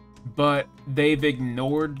XI, but they've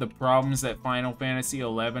ignored the problems that Final Fantasy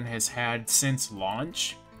XI has had since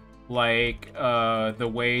launch. Like,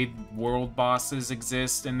 the way world bosses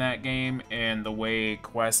exist in that game, and the way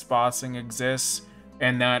quest bossing exists,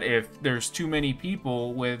 and that if there's too many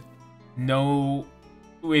people with no...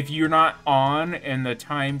 If you're not on in the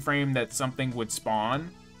time frame that something would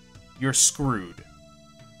spawn, you're screwed.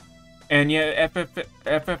 And yet,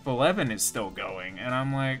 FF11 is still going, and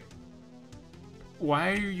I'm like, why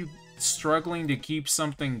are you struggling to keep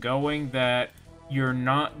something going that you're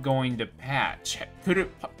not going to patch?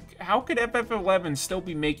 How could FF11 still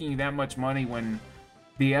be making that much money when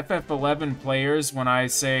the FF11 players, when I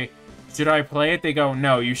say, should I play it? They go,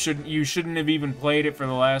 no, you shouldn't have even played it for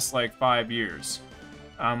the last, like, 5 years.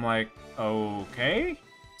 I'm like, okay?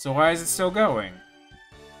 So why is it still going?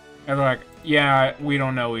 And they're like, yeah, we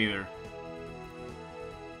don't know either.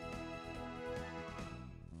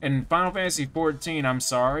 In Final Fantasy XIV, I'm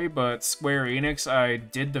sorry, but Square Enix, I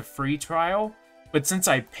did the free trial, but since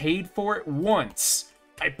I paid for it once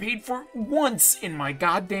in my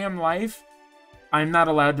goddamn life, I'm not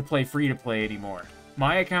allowed to play free-to-play anymore.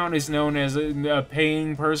 My account is known as a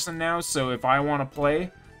paying person now, so if I want to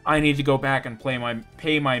play, I need to go back and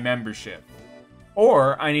pay my membership.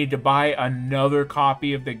 Or I need to buy another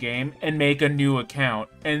copy of the game and make a new account,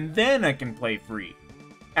 and then I can play free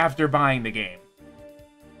after buying the game.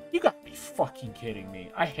 You gotta be fucking kidding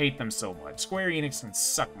me. I hate them so much. Square Enix can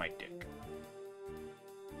suck my dick.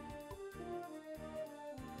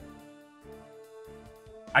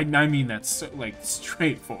 I mean that's so, like,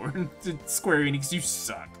 straightforward. Square Enix, you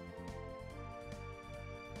suck.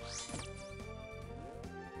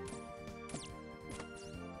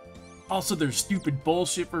 Also, their stupid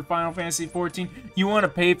bullshit for Final Fantasy XIV. You want to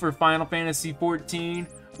pay for Final Fantasy XIV?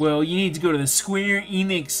 Well, you need to go to the Square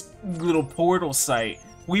Enix little portal site.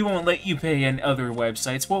 We won't let you pay in other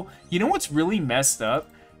websites. Well, you know what's really messed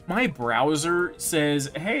up? My browser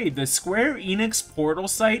says, hey, the Square Enix portal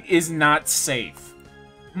site is not safe.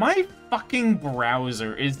 My fucking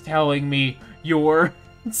browser is telling me your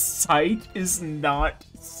site is not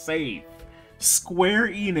safe. Square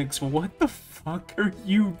Enix, what the fuck are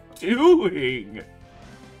you doing?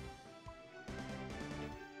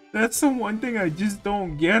 That's the one thing I just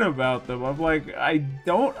don't get about them. I'm like, I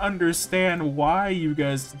don't understand why you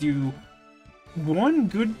guys do one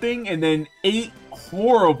good thing and then 8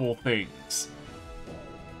 horrible things.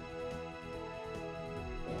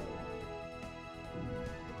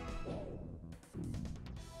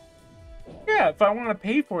 Yeah, if I want to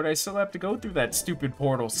pay for it, I still have to go through that stupid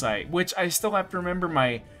portal site, which I still have to remember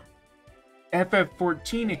my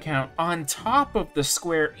FF14 account on top of the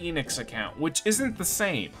Square Enix account, which isn't the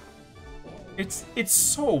same. It's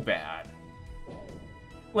so bad.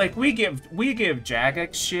 Like, we give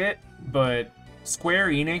Jagex shit, but Square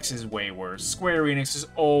Enix is way worse. Square Enix is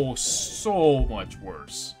oh so much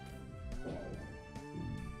worse.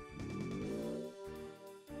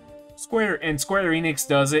 Square Enix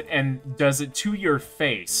does it and does it to your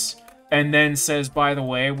face. And then says, by the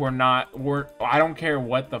way, I don't care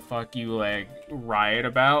what the fuck you, like, riot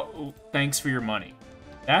about. Thanks for your money.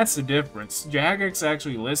 That's the difference. Jagex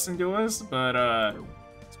actually listened to us, but,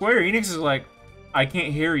 Square Enix is like, I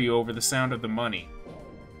can't hear you over the sound of the money.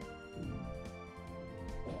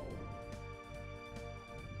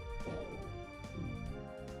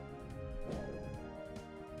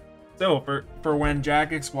 So, for when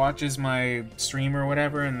Jagex watches my stream or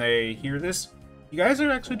whatever and they hear this, you guys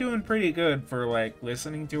are actually doing pretty good for, like,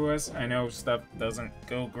 listening to us. I know stuff doesn't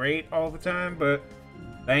go great all the time, but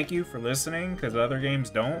thank you for listening, because other games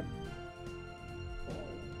don't.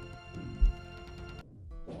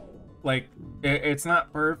 Like, it's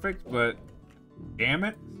not perfect, but damn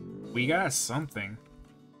it, we got something.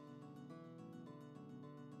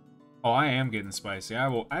 Oh, I am getting spicy. I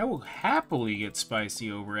will happily get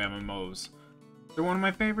spicy over MMOs. They're one of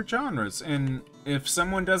my favorite genres, and if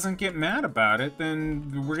someone doesn't get mad about it,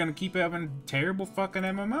 then we're gonna keep having terrible fucking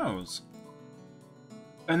MMOs.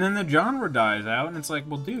 And then the genre dies out, and it's like,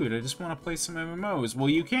 well, dude, I just want to play some MMOs. Well,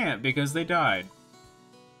 you can't, because they died.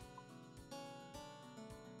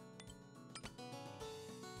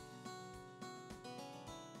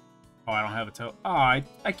 Oh, I don't have a tel- Oh, I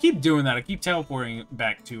keep doing that. I keep teleporting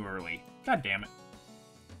back too early. God damn it.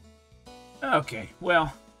 Okay,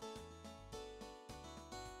 well.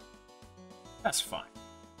 That's fine.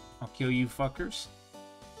 I'll kill you fuckers.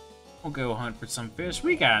 We'll go hunt for some fish.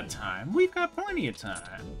 We got time. We've got plenty of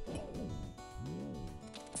time.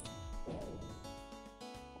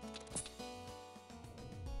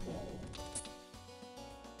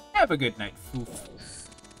 Have a good night, foof.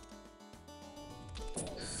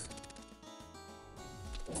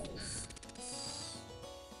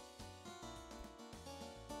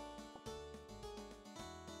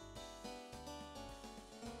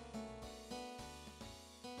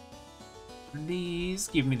 Please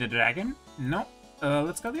give me the dragon. No.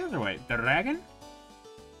 Let's go the other way. Dragon?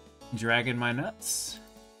 Dragon my nuts.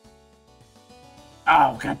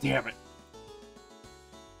 Oh, god damn it.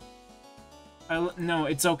 No,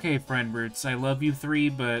 it's okay, friend Roots. I love you three,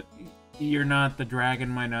 but you're not the dragon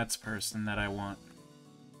my nuts person that I want.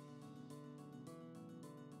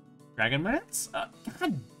 Dragon my nuts?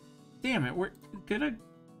 God damn it. Where could I?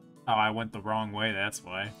 Oh, I went the wrong way, that's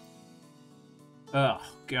why. Oh,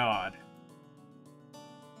 God.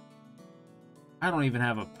 I don't even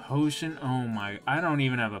have a potion. Oh my, I don't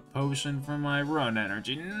even have a potion for my run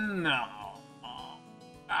energy. No.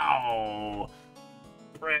 Oh.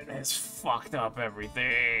 Brent has fucked up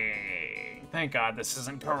everything. Thank God this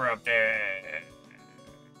isn't corrupted.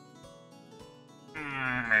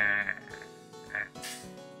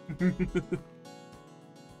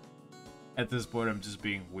 At this point, I'm just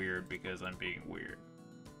being weird because I'm being weird.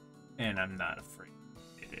 And I'm not afraid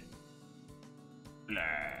to admit it. Blah.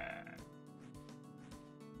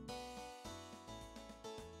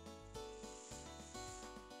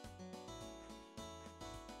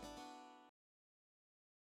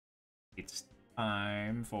 It's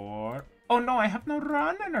time for... Oh no, I have no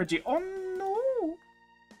run energy. Oh no.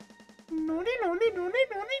 No.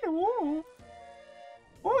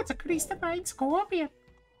 Oh, it's a crystalline scorpion.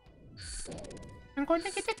 I'm going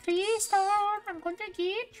to get the crystal. I'm going to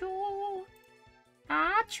get you.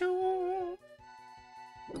 Got you.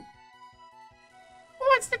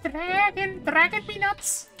 Oh, it's the dragon. Dragon me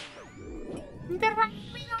nuts. Dragon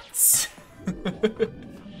me nuts.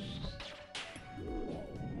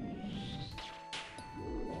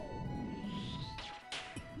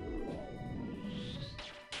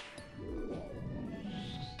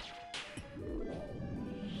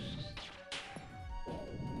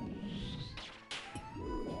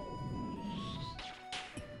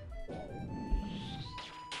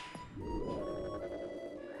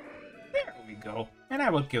 Go, and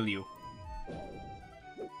I will kill you.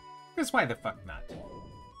 Because why the fuck not?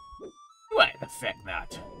 Why the fuck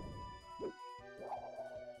not?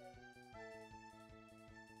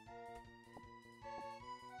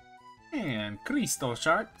 And crystal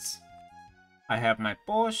shards. I have my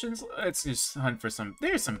potions. Let's just hunt for some.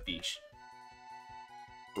 There's some fish.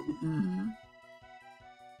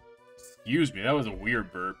 Excuse me, that was a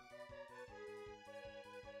weird burp.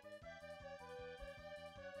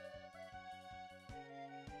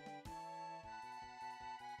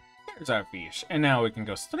 There's our fish, and now we can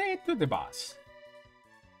go straight to the boss.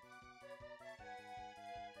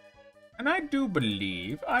 And I do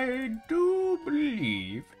believe,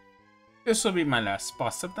 this will be my last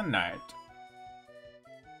boss of the night.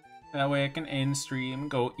 That way I can end stream and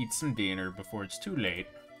go eat some dinner before it's too late.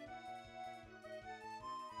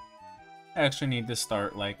 I actually need to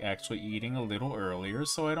start, like, actually eating a little earlier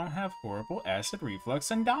so I don't have horrible acid reflux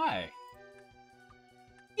and die.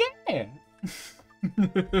 Yeah!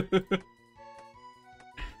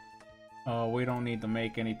 Oh, we don't need to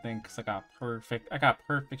make anything because I got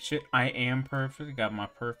perfect shit. I am perfect. I got my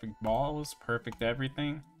perfect balls, perfect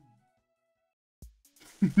everything.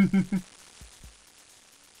 There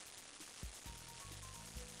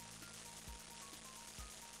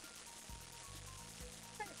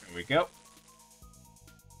we go.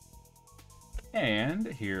 And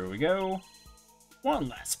here we go. One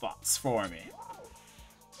last boss for me.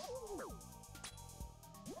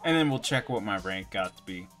 And then we'll check what my rank got to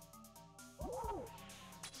be.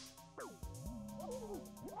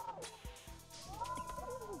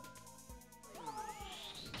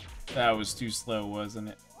 That was too slow, wasn't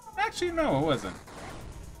it? Actually, no, it wasn't.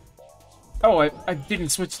 Oh, I didn't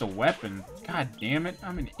switch the weapon. God damn it,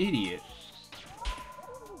 I'm an idiot.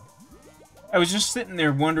 I was just sitting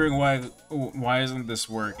there wondering why isn't this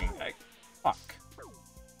working? Fuck.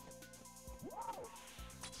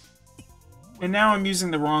 And now I'm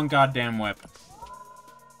using the wrong goddamn weapon.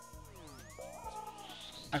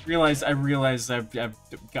 I realize I've got...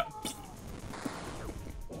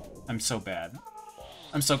 I'm so bad.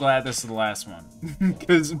 I'm so glad this is the last one.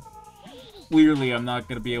 Because clearly I'm not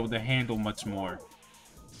going to be able to handle much more.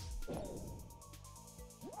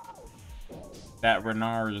 That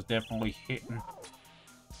Renard is definitely hitting.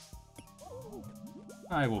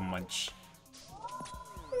 I will munch.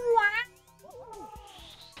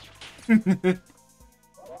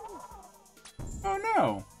 Oh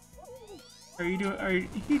no!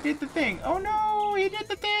 He did the thing! Oh no! He did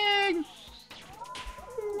the thing!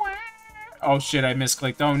 Oh shit, I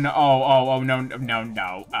misclicked. Oh no, oh no,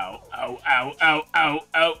 no. Ow.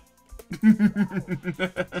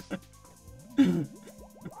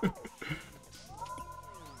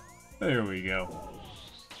 There we go.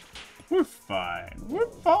 We're fine. We're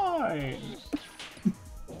fine.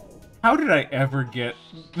 How did I ever get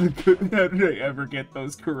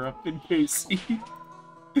those corrupted KC?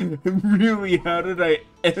 Really, how did I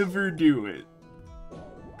ever do it?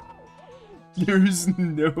 There's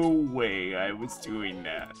no way I was doing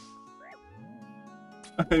that.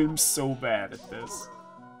 I'm so bad at this.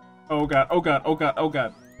 Oh god, oh god, oh god, oh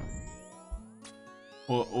god.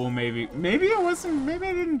 Well, maybe I wasn't, maybe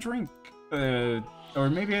I didn't drink. Or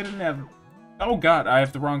maybe I didn't have... Oh god, I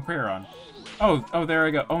have the wrong prayer on. Oh, there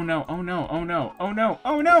I go. Oh no, oh no, oh no, oh no,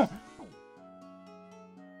 oh no!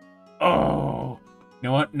 Oh! You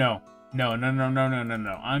know what? No. No.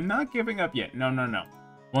 I'm not giving up yet. No.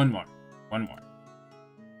 One more.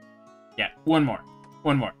 Yeah, one more.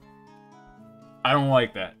 I don't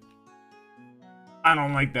like that.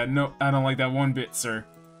 No, I don't like that one bit, sir.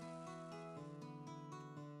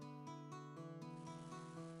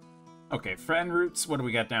 Okay, friend roots, what do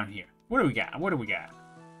we got down here? What do we got?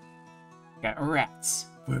 Got rats.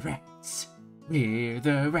 We're rats. We're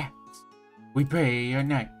the rats. We pray at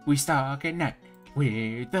night. We stalk at night.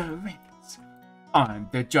 We're the rats. I'm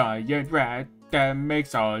the giant rat that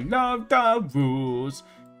makes all of the rules.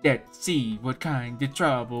 Let's see what kind of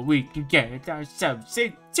trouble we can get ourselves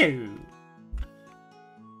into.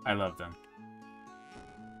 I love them.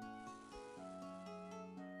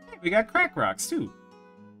 Hey, we got crack rocks too.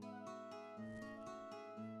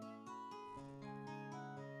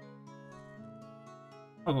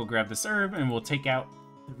 I'll go grab this herb and we'll take out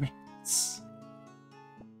the rats.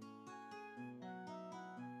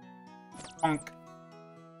 Bonk.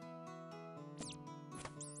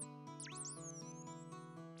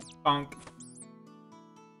 Bonk.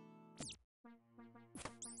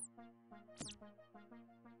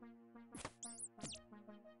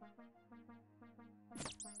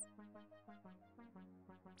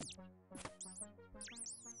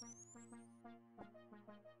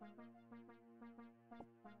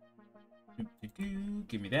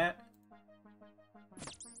 Give me that.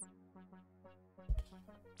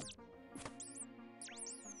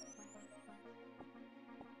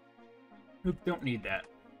 Oop, don't need that.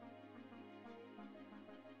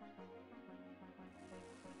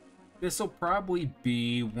 This will probably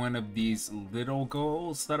be one of these little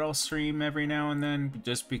goals that I'll stream every now and then,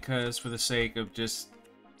 just because for the sake of just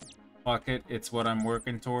fuck it, it's what I'm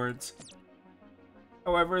working towards.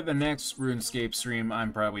 However, the next RuneScape stream,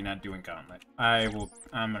 I'm probably not doing Gauntlet.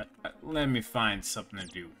 Let me find something to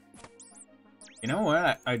do. You know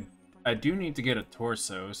what? I do need to get a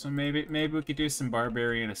torso, so maybe we could do some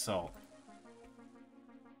Barbarian Assault.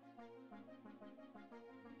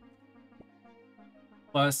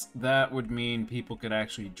 Plus, that would mean people could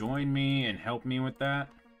actually join me and help me with that.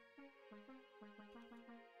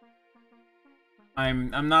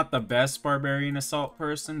 I'm not the best Barbarian Assault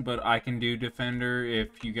person, but I can do Defender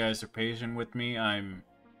if you guys are patient with me. I'm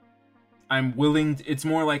willing. It's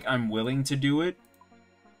more like I'm willing to do it,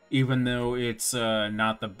 even though it's I'm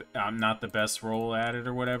not the best role at it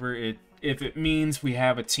or whatever. If it means we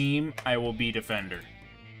have a team, I will be Defender.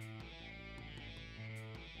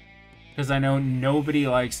 Because I know nobody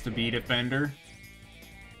likes to be Defender,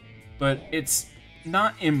 but it's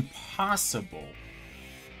not impossible.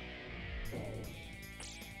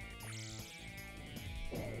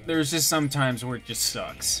 There's just some times where it just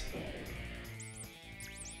sucks.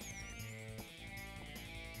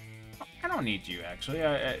 I don't need you, actually.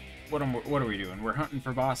 What are we doing? We're hunting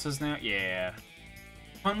for bosses now? Yeah.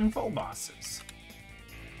 Hunting full bosses.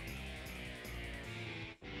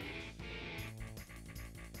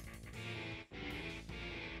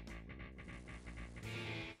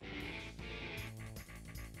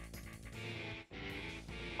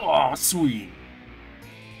 Oh, sweet.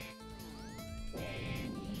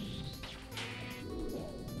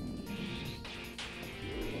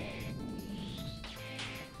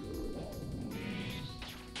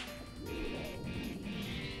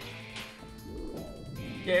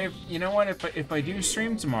 Yeah, you know what? If I do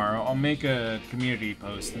stream tomorrow, I'll make a community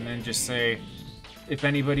post and then just say if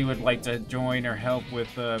anybody would like to join or help with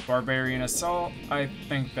Barbarian Assault. I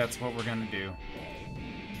think that's what we're gonna do.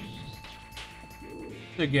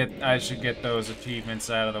 I should get those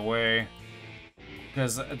achievements out of the way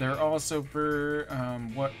because they're also for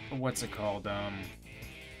what's it called?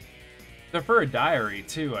 They're for a diary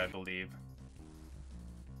too, I believe.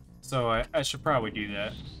 So I should probably do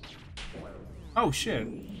that. Oh shit,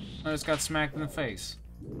 I just got smacked in the face.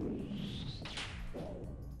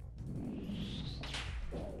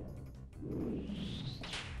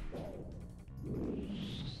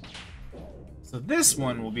 So this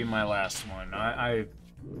one will be my last one. I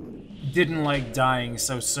didn't like dying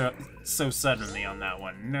so suddenly on that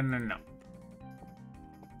one. No.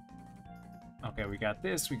 Okay, we got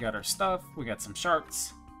this, we got our stuff, we got some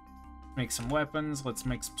sharks. Make some weapons, let's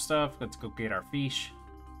make some stuff, let's go get our fish.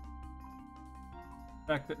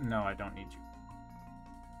 Perfected? No, I don't need you.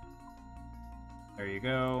 There you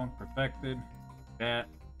go. Perfected. That.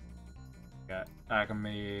 I can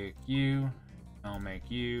make you. I'll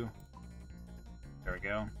make you. There we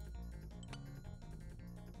go.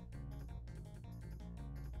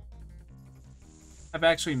 I've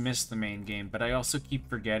actually missed the main game, but I also keep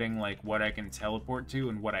forgetting like what I can teleport to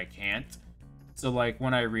and what I can't. So like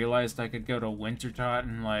when I realized I could go to Wintertot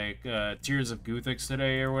and like Tears of Guthix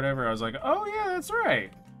today or whatever, I was like, oh yeah, that's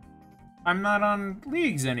right. I'm not on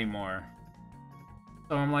leagues anymore.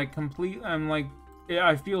 So I'm like yeah,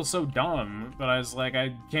 I feel so dumb, but I was like,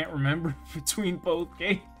 I can't remember between both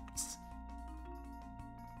games.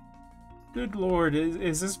 Good lord,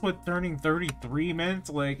 is this what turning 33 meant?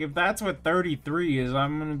 Like, if that's what 33 is,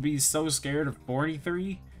 I'm gonna be so scared of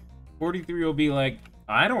 43. 43 will be like,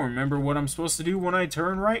 I don't remember what I'm supposed to do when I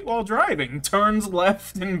turn right while driving. Turns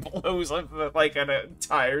left and blows up like an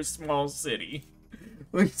entire small city.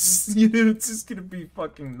 Like, it's just gonna be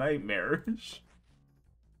fucking nightmarish.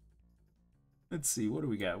 Let's see, what do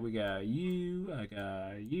we got? We got you, I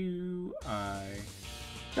got you, I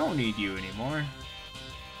don't need you anymore.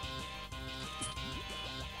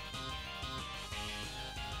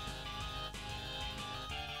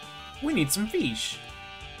 We need some fish.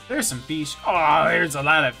 There's some fish. Oh, there's a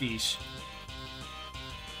lot of fish.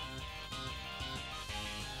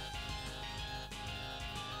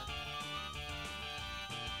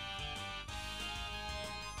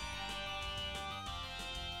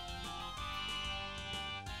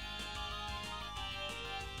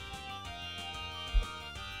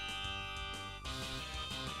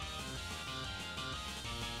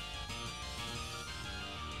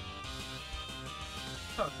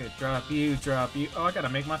 Okay, drop you, drop you. Oh, I gotta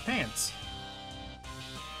make my pants.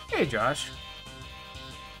 Hey, Josh.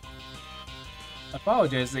 I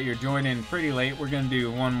apologize that you're joining pretty late. We're gonna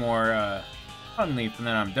do one more unleaf and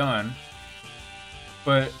then I'm done.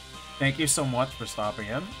 But thank you so much for stopping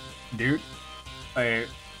in, dude. I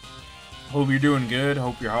hope you're doing good.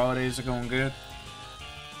 Hope your holidays are going good.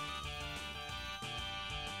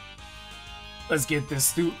 Let's get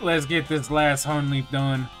this last unleaf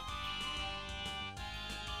done.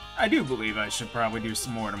 I do believe I should probably do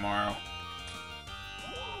some more tomorrow.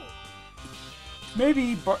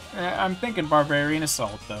 Maybe, I'm thinking Barbarian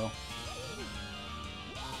Assault, though.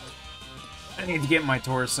 I need to get my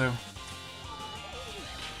torso.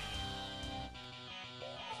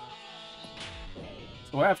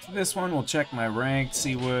 So after this one, we'll check my rank,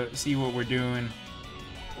 see what we're doing.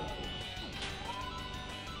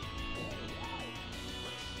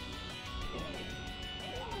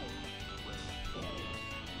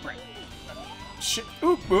 Shit.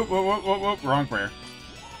 Oop, oop, oop, oop, oop, oop. Wrong prayer.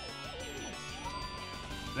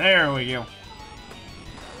 There we go.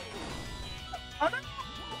 Oh, no.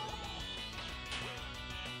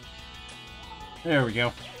 There we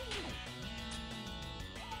go.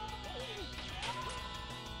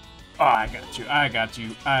 Oh, I got you. I got you.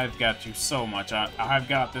 I've got you so much. I've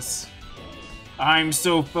got this. I'm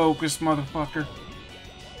so focused, motherfucker.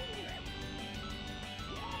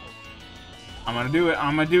 I'm gonna do it.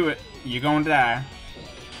 I'm gonna do it. You're gonna die.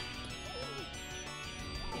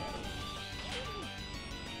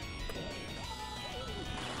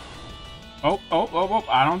 Oh, oh, oh, oh.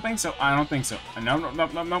 I don't think so. I don't think so. No, no, no,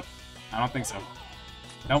 no, no. I don't think so.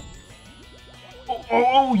 Nope.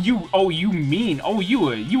 Oh, oh, you mean. Oh, you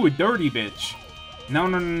a dirty bitch. No,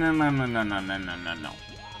 no, no, no, no, no, no, no, no, no, no.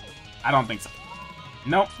 I don't think so.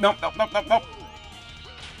 Nope, nope, nope, nope, nope, nope.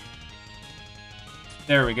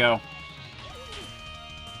 There we go.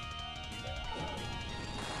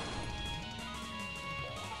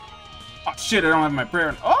 Oh shit, I don't have my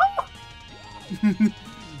prayer. Oh!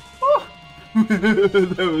 Oh!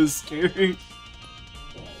 That was scary.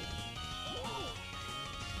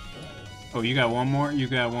 Oh, you got one more? You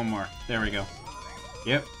got one more. There we go.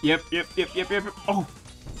 Yep. Oh!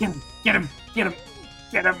 Get him! Get him! Get him!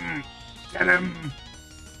 Get him! Get him!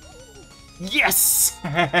 Yes!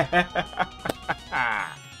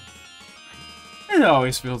 It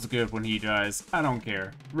always feels good when he dies. I don't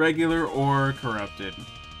care. Regular or corrupted.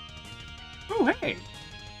 Oh, hey!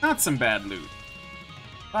 Not some bad loot.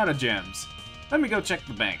 A lot of gems. Let me go check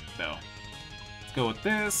the bank, though. Let's go with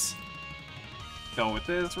this. Go with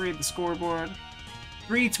this. Read the scoreboard.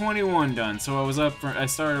 321 done. So I was up for. I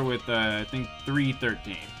started with I think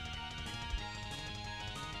 313.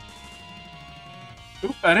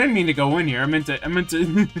 Oop! I didn't mean to go in here. I meant to.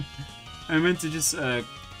 I meant to just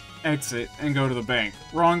exit and go to the bank.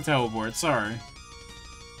 Wrong teleport. Sorry.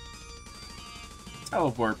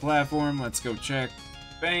 Teleport platform. Let's go check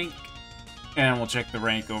bank, and we'll check the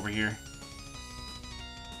rank over here.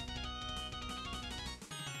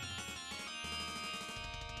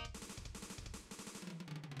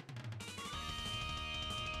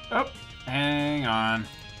 Oh, hang on.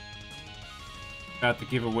 About to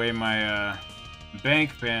give away my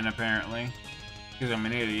bank pin apparently, because I'm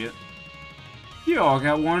an idiot. You all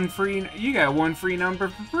got one free. You got one free number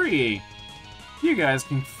for free. You guys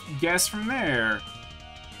can guess from there.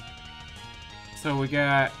 So we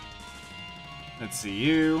got. Let's see,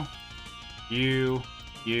 you,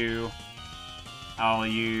 all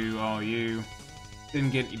you. Didn't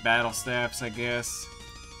get any battle staffs, I guess.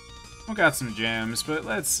 We got some gems, but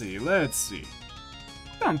let's see.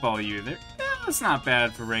 Dump all you there. That's not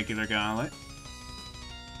bad for regular Gauntlet.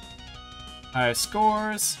 High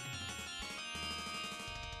scores.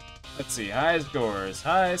 Let's see, high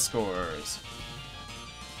scores.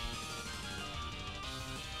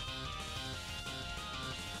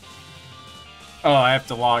 Oh, I have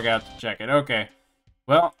to log out to check it. Okay.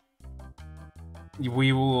 Well,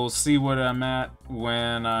 we will see what I'm at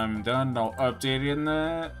when I'm done. I'll update it in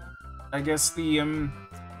the, I guess the,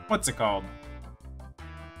 what's it called?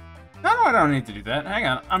 No, I don't need to do that. Hang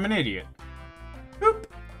on, I'm an idiot. Boop.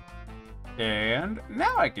 And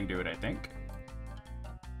now I can do it, I think.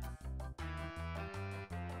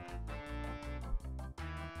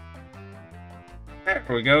 There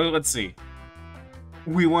we go, let's see.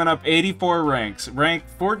 We went up 84 ranks. Rank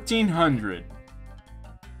 1400.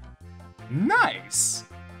 Nice!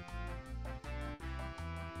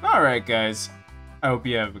 Alright, guys. I hope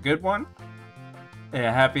you have a good one.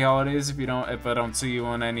 Yeah, happy holidays if I don't see you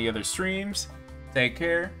on any other streams. Take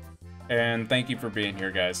care. And thank you for being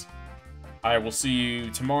here, guys. I will see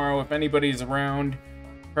you tomorrow if anybody's around.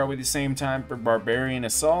 Probably the same time for Barbarian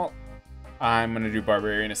Assault. I'm gonna do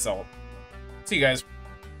Barbarian Assault. See you guys.